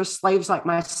MK Ultra slaves like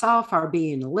myself are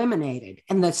being eliminated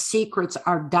and the secrets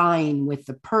are dying with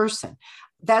the person.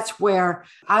 That's where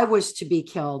I was to be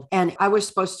killed. And I was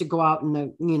supposed to go out in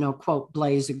the, quote,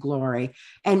 blaze of glory.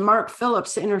 And Mark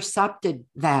Phillips intercepted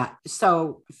that.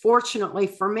 So fortunately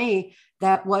for me,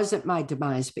 that wasn't my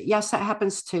demise. But yes, that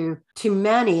happens to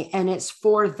many. And it's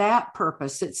for that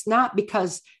purpose. It's not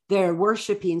because they're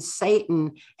worshiping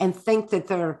Satan and think that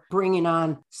they're bringing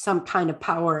on some kind of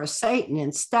power of Satan.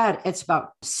 Instead, it's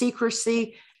about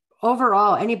secrecy.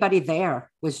 Overall, anybody there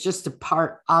was just a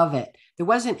part of it. There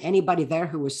wasn't anybody there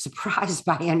who was surprised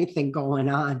by anything going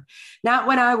on. Not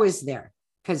when I was there,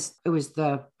 because it was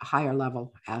the higher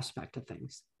level aspect of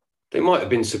things. They might have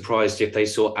been surprised if they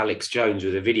saw Alex Jones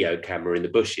with a video camera in the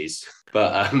bushes,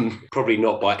 but probably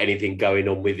not by anything going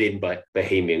on within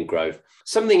Bohemian Grove.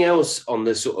 Something else on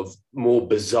the sort of more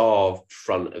bizarre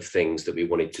front of things that we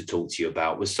wanted to talk to you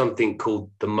about was something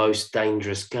called the Most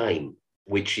Dangerous Game,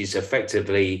 which is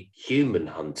effectively human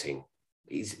hunting.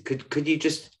 Could you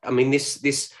just,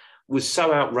 this was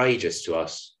so outrageous to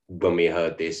us when we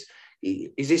heard this.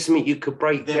 Is this something you could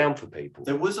break down for people?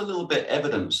 There was a little bit of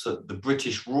evidence that the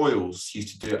British royals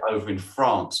used to do it over in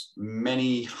France.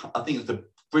 I think the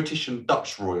British and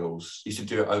Dutch royals used to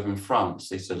do it over in France.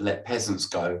 They used to let peasants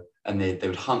go and they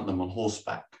would hunt them on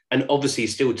horseback. And obviously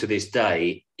still to this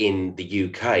day in the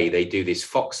UK, they do this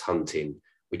fox hunting,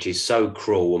 which is so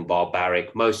cruel and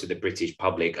barbaric. Most of the British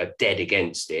public are dead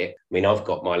against it. I mean, I've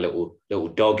got my little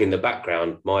dog in the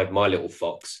background, my little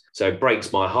fox. So it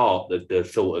breaks my heart, the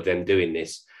thought of them doing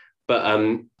this. But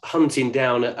hunting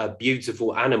down a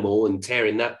beautiful animal and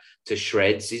tearing that to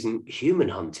shreds isn't human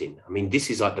hunting. I mean, this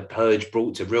is like the purge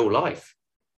brought to real life.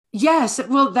 Yes,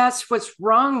 well, that's what's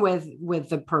wrong with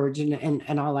the purge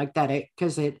and all like that,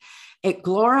 because it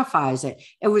glorifies it.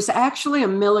 It was actually a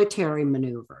military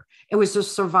maneuver. It was a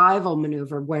survival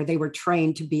maneuver where they were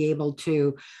trained to be able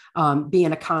to be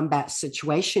in a combat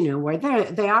situation where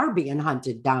they are being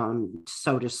hunted down,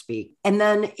 so to speak. And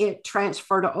then it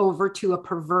transferred over to a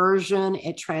perversion.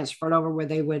 It transferred over where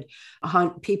they would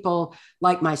hunt people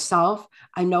like myself.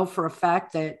 I know for a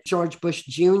fact that George Bush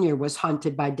Jr. was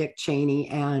hunted by Dick Cheney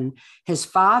and his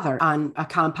father on a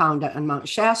compound on Mount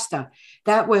Shasta.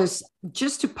 That was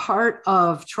just a part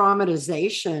of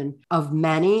traumatization of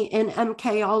many in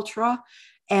MK Ultra,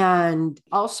 and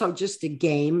also just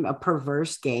a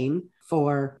perverse game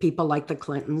for people like the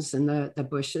Clintons and the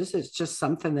Bushes. It's just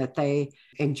something that they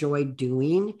enjoy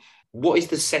doing. What is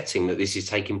the setting that this is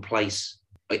taking place?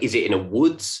 Is it in a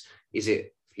woods? Is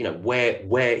it,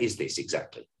 where is this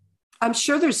exactly? I'm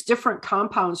sure there's different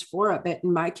compounds for it, but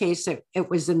in my case, it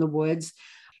was in the woods.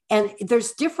 And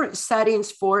there's different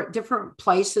settings for it, different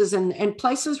places and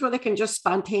places where they can just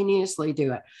spontaneously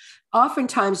do it.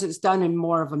 Oftentimes it's done in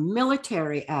more of a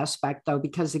military aspect, though,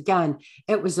 because, again,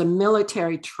 it was a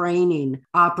military training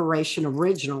operation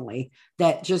originally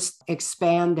that just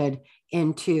expanded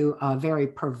into a very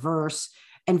perverse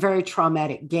and very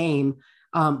traumatic game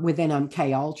within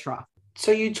MK Ultra.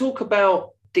 So you talk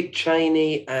about Dick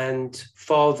Cheney and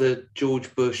Father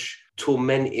George Bush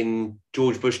tormenting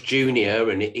George Bush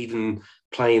Jr. and even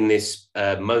playing this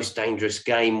most dangerous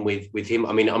game with him.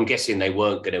 I mean, I'm guessing they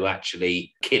weren't going to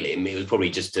actually kill him. It was probably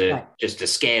just to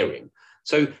scare him.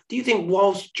 So do you think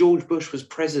whilst George Bush was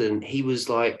president, he was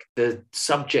like the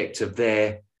subject of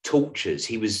their tortures?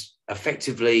 He was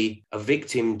effectively a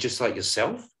victim just like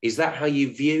yourself? Is that how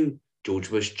you view George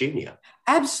Bush Jr.?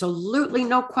 Absolutely,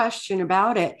 no question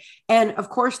about it. And of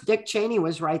course, Dick Cheney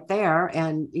was right there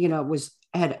and,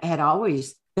 had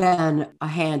always been a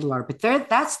handler, but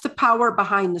that's the power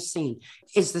behind the scene.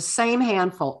 Is the same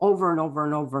handful over and over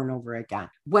and over and over again.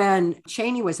 When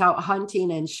Cheney was out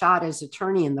hunting and shot his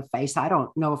attorney in the face, I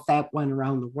don't know if that went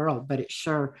around the world, but it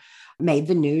sure made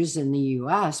the news in the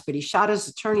US. But he shot his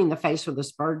attorney in the face with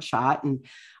a bird shot, and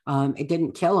it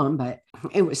didn't kill him, but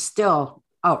it was still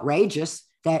outrageous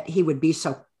that he would be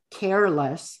so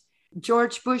careless.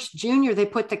 George Bush Jr., they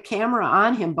put the camera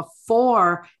on him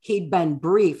before he'd been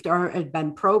briefed or had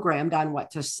been programmed on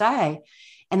what to say.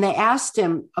 And they asked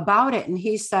him about it. And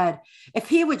he said, if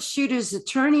he would shoot his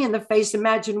attorney in the face,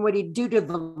 imagine what he'd do to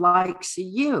the likes of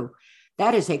you.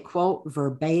 That is a quote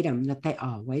verbatim that they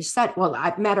always said. Well,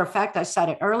 matter of fact, I said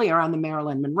it earlier on the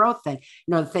Marilyn Monroe thing,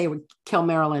 that they would kill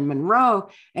Marilyn Monroe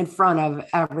in front of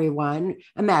everyone.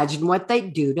 Imagine what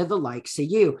they'd do to the likes of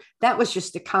you. That was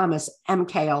just a common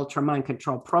MK Ultra mind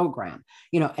control program,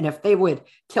 and if they would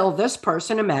kill this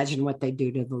person, imagine what they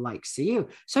do to the likes of you.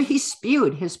 So he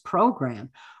spewed his program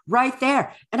right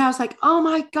there. And I was like, oh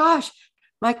my gosh,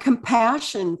 my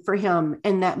compassion for him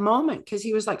in that moment, because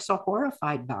he was like so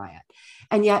horrified by it.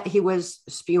 And yet he was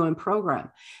spewing program.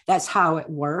 That's how it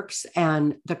works.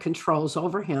 And the controls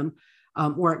over him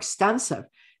were extensive.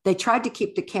 They tried to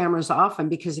keep the cameras off him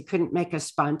because he couldn't make a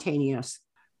spontaneous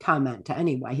comment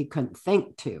anyway. He couldn't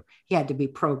think to. He had to be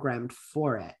programmed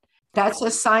for it. That's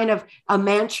a sign of a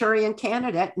Manchurian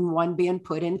candidate and one being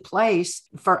put in place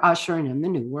for ushering in the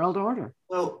New World Order.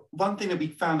 Well, one thing that we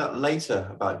found out later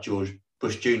about George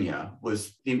Bush Jr.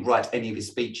 was he didn't write any of his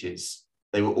speeches.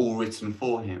 They were all written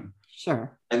for him.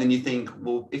 Sure. And then you think,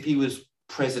 well, if he was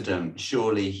president,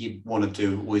 surely he'd want to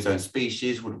do all his own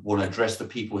speeches, would want to address the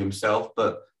people himself.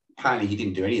 But apparently he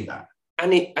didn't do any of that.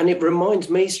 And it reminds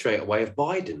me straight away of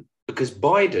Biden, because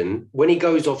Biden, when he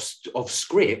goes off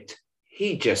script,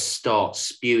 he just starts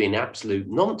spewing absolute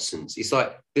nonsense. It's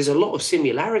like there's a lot of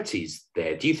similarities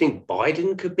there. Do you think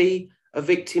Biden could be a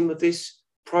victim of this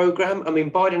program? I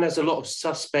mean, Biden has a lot of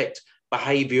suspect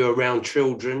behavior around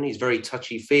children. He's very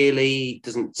touchy-feely,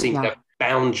 doesn't seem to have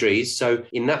boundaries. So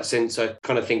in that sense, I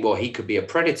kind of think, well, he could be a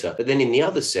predator. But then in the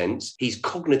other sense, he's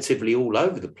cognitively all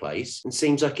over the place and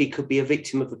seems like he could be a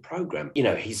victim of the program.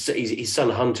 His son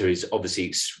Hunter is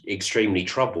obviously extremely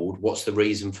troubled. What's the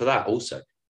reason for that also?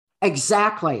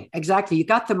 Exactly. You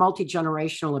got the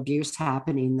multi-generational abuse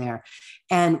happening there.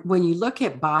 And when you look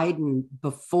at Biden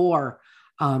before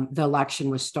the election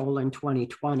was stolen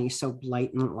 2020 so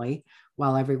blatantly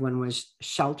while everyone was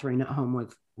sheltering at home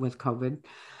with COVID,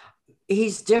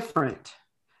 he's different.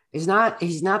 He's not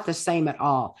the same at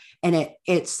all. And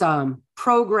it's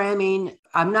programming.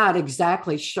 I'm not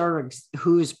exactly sure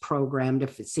who's programmed,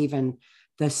 if it's even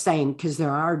the same, because there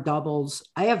are doubles.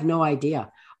 I have no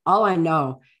idea. All I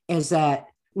know is that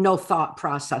no thought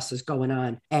process is going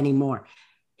on anymore.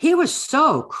 He was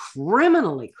so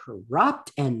criminally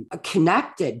corrupt and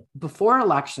connected before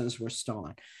elections were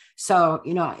stolen. So,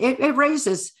 it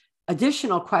raises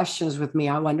additional questions with me.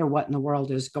 I wonder what in the world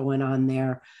is going on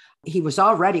there. He was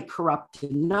already corrupt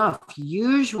enough.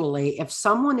 Usually, if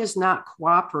someone is not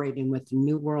cooperating with the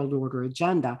New World Order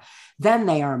agenda, then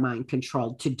they are mind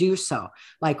controlled to do so,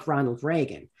 like Ronald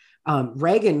Reagan.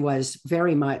 Reagan was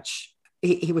very much,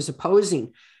 he was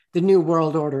opposing the New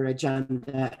World Order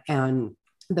agenda and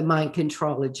the mind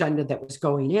control agenda that was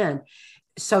going in.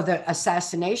 So the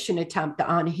assassination attempt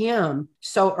on him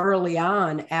so early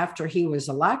on after he was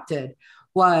elected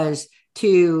was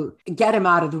to get him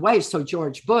out of the way so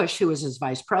George Bush, who was his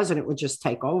vice president, would just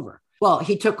take over. Well,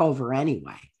 he took over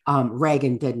anyway.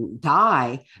 Reagan didn't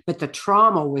die, but the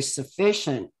trauma was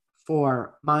sufficient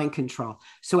for mind control.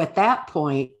 So at that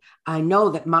point, I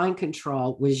know that mind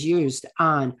control was used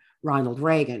on Ronald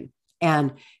Reagan.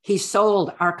 And he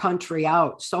sold our country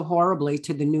out so horribly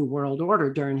to the New World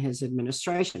Order during his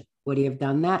administration. Would he have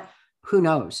done that? Who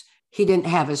knows? He didn't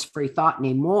have his free thought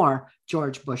anymore.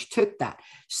 George Bush took that.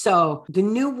 So the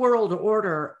New World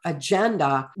Order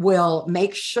agenda will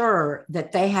make sure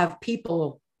that they have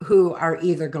people who are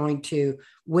either going to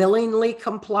willingly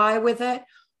comply with it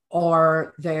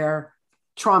or they're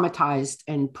traumatized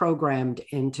and programmed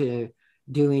into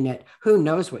doing it. Who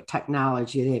knows what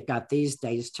technology they've got these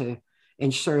days to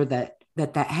ensure that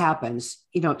happens.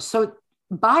 So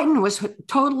Biden was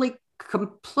totally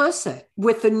complicit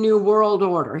with the New World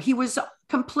Order. He was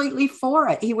completely for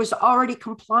it. He was already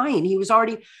complying. He was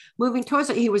already moving towards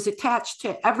it. He was attached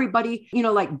to everybody,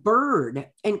 like Byrd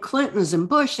and Clinton's and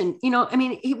Bush. And,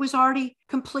 he was already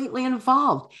completely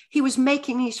involved. He was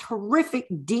making these horrific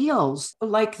deals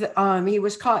like he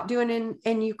was caught doing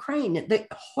in Ukraine, the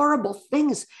horrible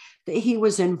things that he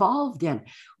was involved in.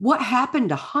 What happened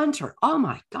to Hunter? Oh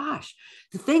my gosh,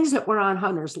 the things that were on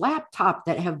Hunter's laptop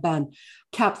that have been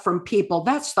kept from people,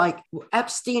 that's like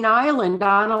Epstein Island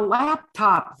on a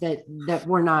laptop that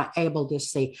we're not able to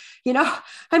see. We have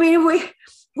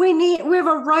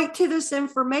a right to this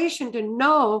information to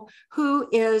know who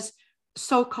is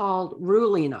so-called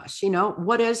ruling us,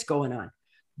 what is going on.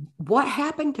 What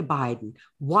happened to Biden?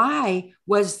 Why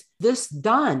was this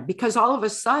done? Because all of a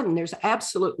sudden, there's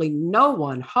absolutely no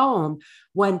one home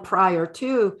when prior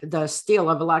to the steal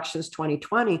of elections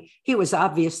 2020, he was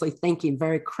obviously thinking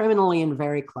very criminally and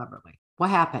very cleverly.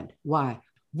 What happened? Why?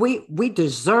 We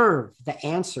deserve the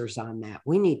answers on that.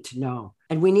 We need to know.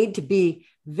 And we need to be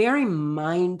very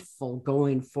mindful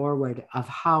going forward of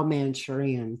how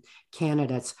Manchurian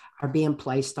candidates are being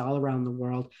placed all around the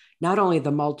world, not only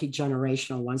the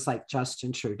multi-generational ones like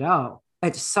Justin Trudeau.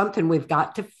 It's something we've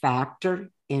got to factor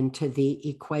into the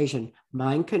equation.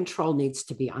 Mind control needs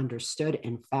to be understood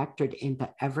and factored into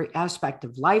every aspect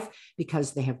of life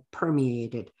because they have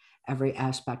permeated every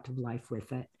aspect of life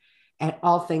with it, and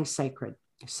all things sacred.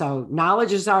 So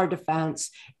knowledge is our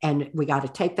defense, and we got to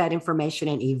take that information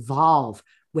and evolve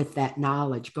with that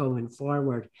knowledge going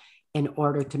forward in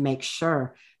order to make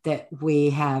sure that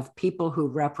we have people who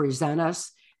represent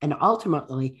us, and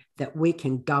ultimately that we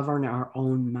can govern our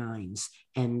own minds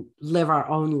and live our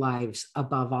own lives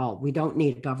above all. We don't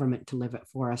need government to live it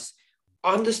for us.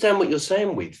 I understand what you're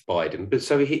saying with Biden, but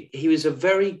so he was a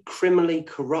very criminally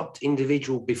corrupt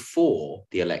individual before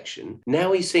the election.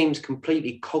 Now he seems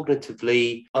completely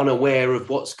cognitively unaware of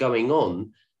what's going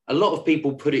on. A lot of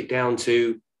people put it down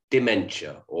to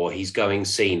dementia or he's going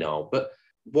senile, but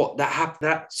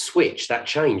that switch, that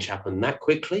change happened that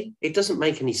quickly? It doesn't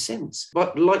make any sense.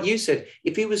 But like you said,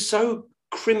 if he was so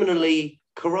criminally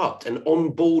corrupt and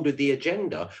on board with the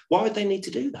agenda, why would they need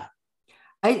to do that?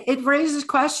 It raises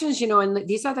questions, and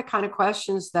these are the kind of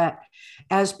questions that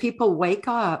as people wake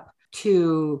up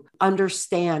to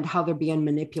understand how they're being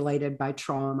manipulated by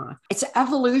trauma, it's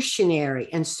evolutionary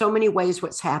in so many ways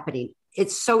what's happening.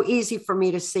 It's so easy for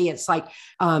me to see. It's like,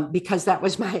 because that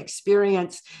was my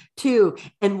experience too.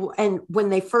 And when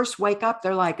they first wake up,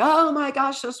 they're like, oh my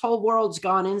gosh, this whole world's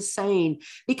gone insane.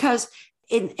 Because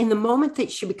in the moment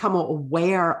that you become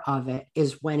aware of it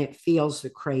is when it feels the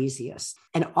craziest.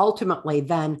 And ultimately,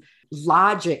 then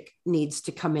logic needs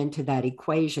to come into that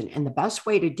equation. And the best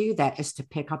way to do that is to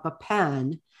pick up a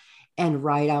pen and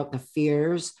write out the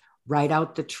fears, write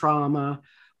out the trauma,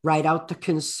 write out the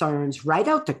concerns, write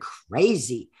out the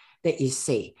crazy that you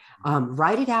see.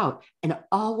 Write it out, and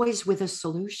always with a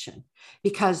solution.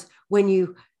 Because when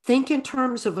you think in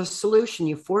terms of a solution,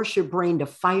 you force your brain to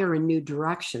fire in new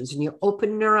directions, and you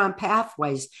open neuron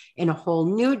pathways in a whole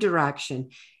new direction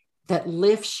that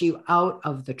lifts you out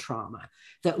of the trauma,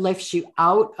 that lifts you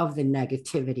out of the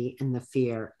negativity and the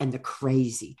fear and the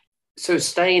crazy. So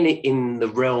staying in the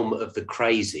realm of the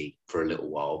crazy for a little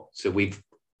while. So we've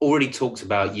already talked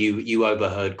about you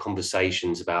overheard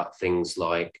conversations about things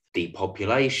like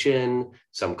depopulation,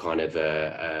 some kind of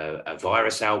a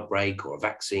virus outbreak or a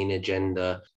vaccine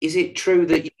agenda. Is it true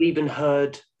that you even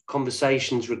heard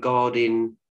conversations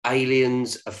regarding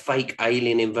aliens, a fake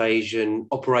alien invasion,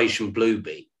 Operation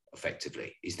Bluebeam,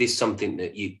 effectively? Is this something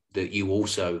that you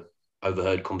also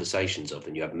overheard conversations of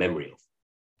and you have memory of?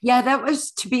 Yeah, that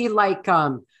was to be like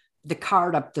the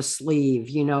card up the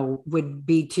sleeve, would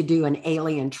be to do an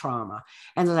alien trauma.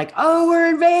 And they're like, oh, we're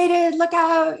invaded, look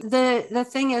out. The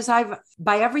thing is,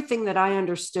 by everything that I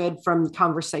understood from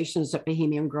conversations at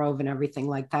Bohemian Grove and everything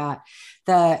like that,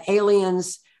 the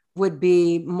aliens would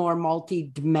be more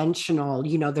multi-dimensional.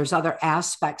 There's other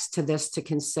aspects to this to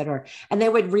consider. And they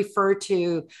would refer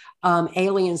to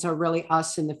aliens are really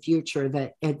us in the future,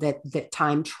 that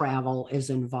time travel is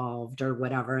involved or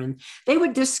whatever. And they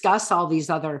would discuss all these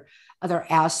other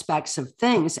aspects of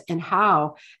things and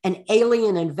how an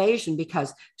alien invasion,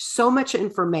 because so much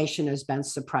information has been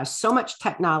suppressed, so much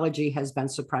technology has been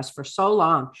suppressed for so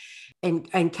long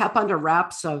and kept under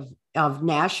wraps of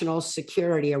national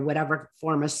security or whatever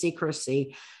form of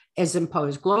secrecy is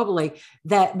imposed globally,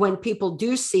 that when people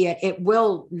do see it, it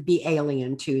will be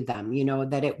alien to them,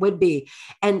 that it would be.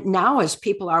 And now as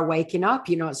people are waking up,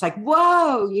 it's like,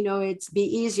 whoa, it's be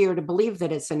easier to believe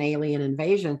that it's an alien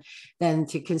invasion than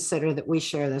to consider that we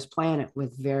share this planet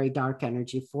with very dark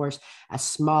energy force, a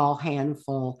small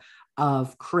handful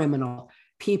of criminal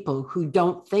people who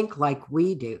don't think like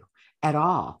we do at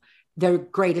all. Their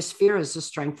greatest fear is the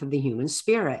strength of the human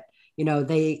spirit.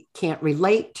 They can't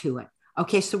relate to it.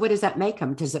 Okay, so what does that make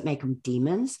them? Does it make them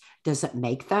demons? Does it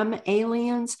make them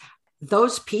aliens?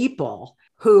 Those people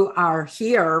who are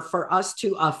here for us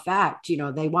to affect,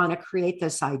 they want to create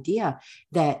this idea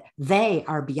that they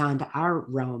are beyond our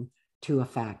realm to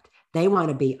affect. They want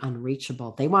to be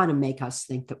unreachable. They want to make us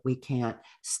think that we can't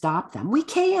stop them. We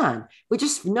can. We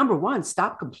just, number one,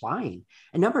 stop complying.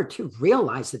 And number two,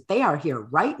 realize that they are here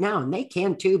right now and they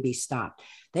can too be stopped.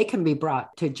 They can be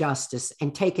brought to justice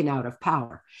and taken out of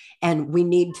power. And we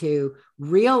need to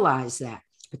realize that.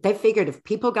 But they figured if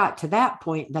people got to that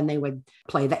point, then they would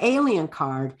play the alien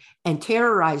card and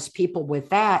terrorize people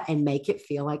with that and make it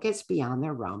feel like it's beyond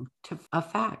their realm to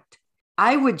affect.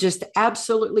 I would just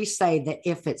absolutely say that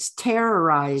if it's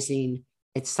terrorizing,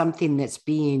 it's something that's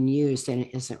being used and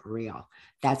it isn't real.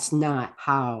 That's not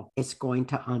how it's going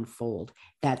to unfold.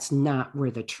 That's not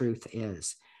where the truth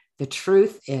is. The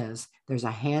truth is there's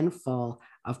a handful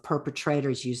of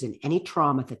perpetrators using any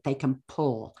trauma that they can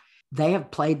pull. They have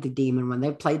played the demon one.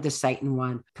 They've played the Satan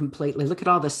one completely. Look at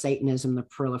all the Satanism, the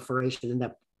proliferation and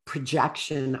the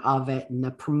projection of it and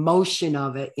the promotion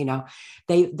of it. You know,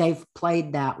 they've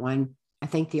played that one. I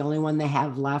think the only one they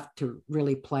have left to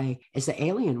really play is the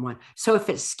alien one. So if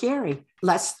it's scary,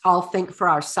 let's all think for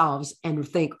ourselves and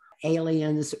think,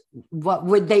 aliens, what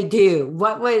would they do?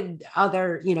 What would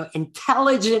other,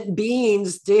 intelligent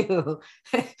beings do?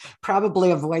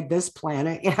 Probably avoid this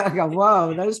planet. I go,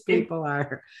 whoa, those people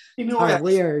are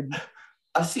weird.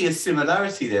 I see a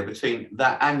similarity there between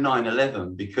that and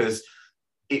 9/11, because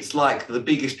it's like the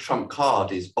biggest trump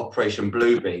card is Operation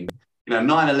Bluebeam.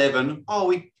 9/11,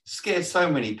 we scared so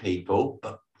many people,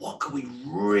 but what could we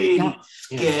really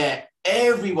scare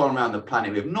everyone around the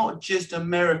planet with, not just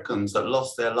Americans that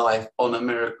lost their life on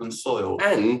American soil?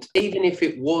 And even if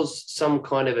it was some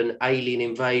kind of an alien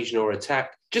invasion or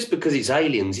attack, just because it's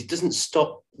aliens, it doesn't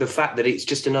stop the fact that it's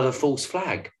just another false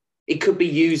flag. It could be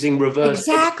using reverse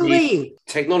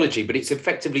technology, but it's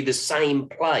effectively the same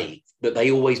play that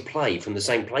they always play from the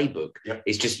same playbook. Yep.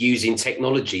 It's just using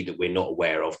technology that we're not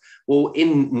aware of. Well,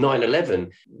 in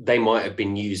 9/11, they might have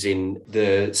been using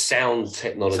the sound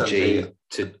technology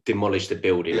to demolish the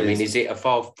building. I mean, is it a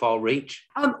far reach?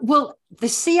 Well, the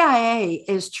CIA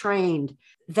is trained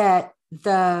that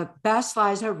the best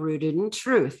lies are rooted in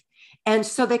truth. And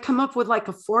so they come up with like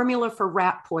a formula for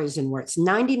rat poison where it's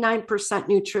 99%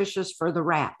 nutritious for the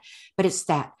rat, but it's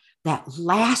that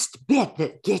last bit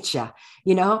that gets you,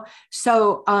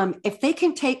 So if they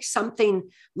can take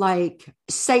something like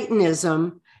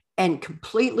Satanism and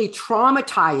completely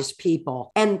traumatize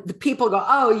people, and the people go,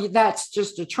 oh, that's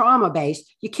just a trauma base,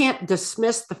 you can't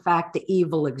dismiss the fact that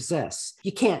evil exists.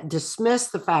 You can't dismiss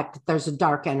the fact that there's a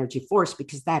dark energy force,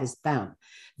 because that is them.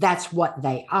 That's what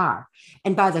they are.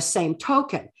 And by the same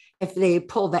token, if they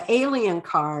pull the alien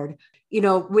card,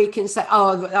 we can say,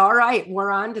 oh, all right, we're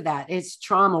on to that. It's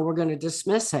trauma. We're going to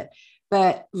dismiss it.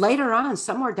 But later on,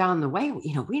 somewhere down the way,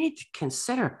 we need to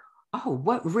consider,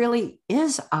 what really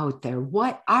is out there?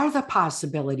 What are the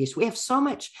possibilities? We have so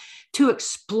much to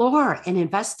explore and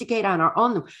investigate on our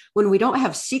own when we don't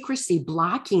have secrecy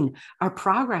blocking our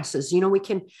progresses. We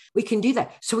can do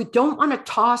that. So we don't want to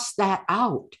toss that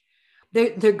out.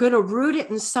 They're going to root it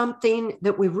in something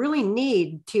that we really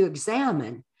need to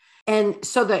examine. And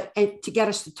so to get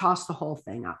us to toss the whole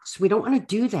thing out. So we don't want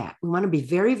to do that. We want to be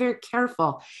very, very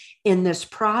careful in this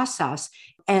process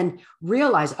and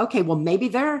realize, okay, well, maybe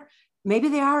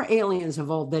they are aliens of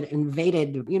old that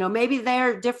invaded, maybe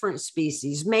they're different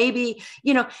species. Maybe,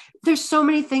 there's so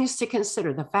many things to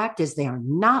consider. The fact is they are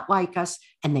not like us,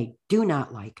 and they do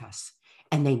not like us,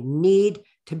 and they need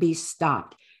to be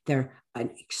stopped. They're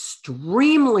an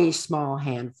extremely small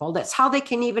handful. That's how they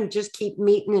can even just keep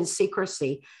meeting in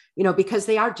secrecy, because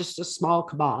they are just a small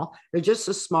cabal. They're just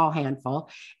a small handful,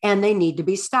 and they need to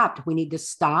be stopped. We need to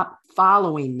stop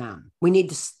following them. We need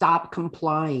to stop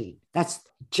complying. That's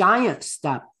giant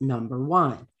step number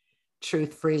one.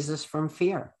 Truth frees us from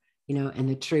fear, and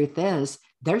the truth is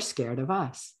they're scared of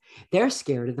us. They're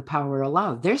scared of the power of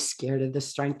love. They're scared of the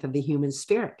strength of the human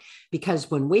spirit,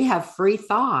 because when we have free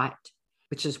thought,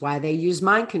 which is why they use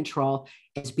mind control,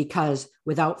 is because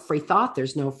without free thought,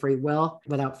 there's no free will.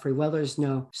 Without free will, there's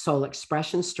no soul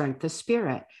expression, strength of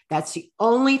spirit. That's the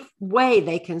only way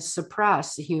they can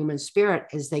suppress the human spirit,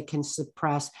 is they can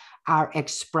suppress our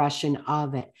expression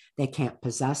of it. They can't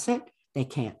possess it. They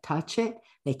can't touch it.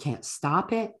 They can't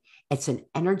stop it. It's an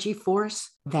energy force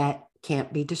that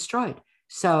can't be destroyed.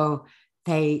 So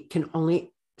they can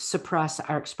only suppress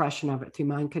our expression of it through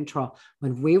mind control.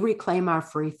 When we reclaim our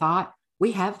free thought,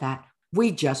 we have that.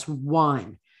 We just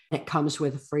won. It comes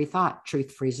with a free thought.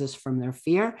 Truth frees us from their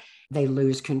fear. They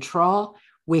lose control.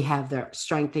 We have the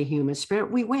strength of human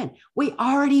spirit. We win. We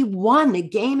already won. The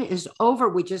game is over.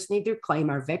 We just need to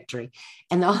claim our victory.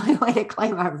 And the only way to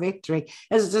claim our victory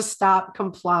is to stop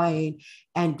complying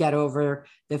and get over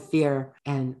the fear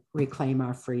and reclaim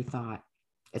our free thought.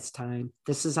 It's time.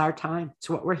 This is our time. It's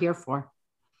what we're here for.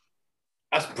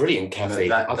 That's brilliant, Cathy.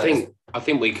 I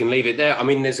think we can leave it there. I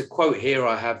mean, there's a quote here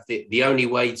I have: the only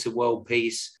way to world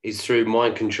peace is through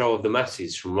mind control of the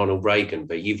masses, from Ronald Reagan.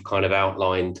 But you've kind of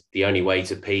outlined the only way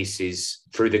to peace is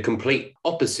through the complete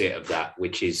opposite of that,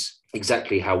 which is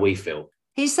exactly how we feel.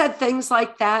 He said things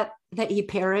like that he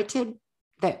parroted,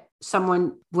 that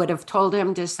someone would have told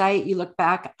him to say. You look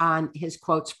back on his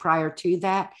quotes prior to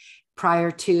that, prior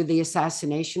to the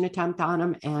assassination attempt on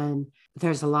him, and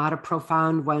there's a lot of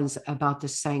profound ones about the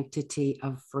sanctity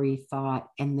of free thought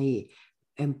and the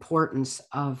importance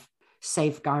of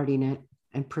safeguarding it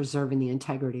and preserving the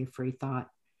integrity of free thought.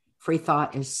 Free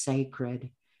thought is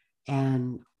sacred,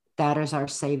 and that is our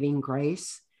saving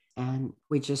grace. And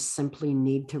we just simply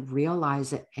need to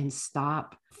realize it and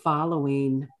stop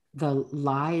following the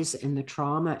lies and the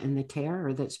trauma and the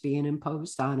terror that's being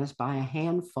imposed on us by a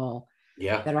handful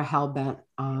that are hell-bent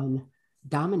on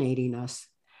dominating us.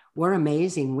 We're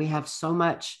amazing. We have so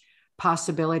much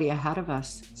possibility ahead of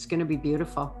us. It's going to be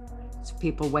beautiful as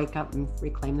people wake up and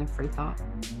reclaim their free thought.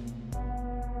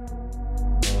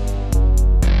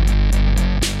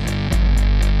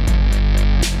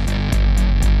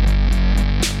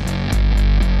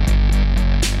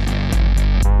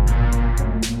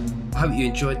 I hope you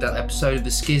enjoyed that episode of The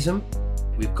Schism.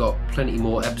 We've got plenty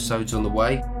more episodes on the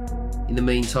way. In the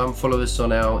meantime, follow us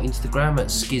on our Instagram at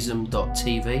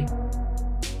schism.tv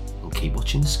and keep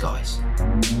watching the skies.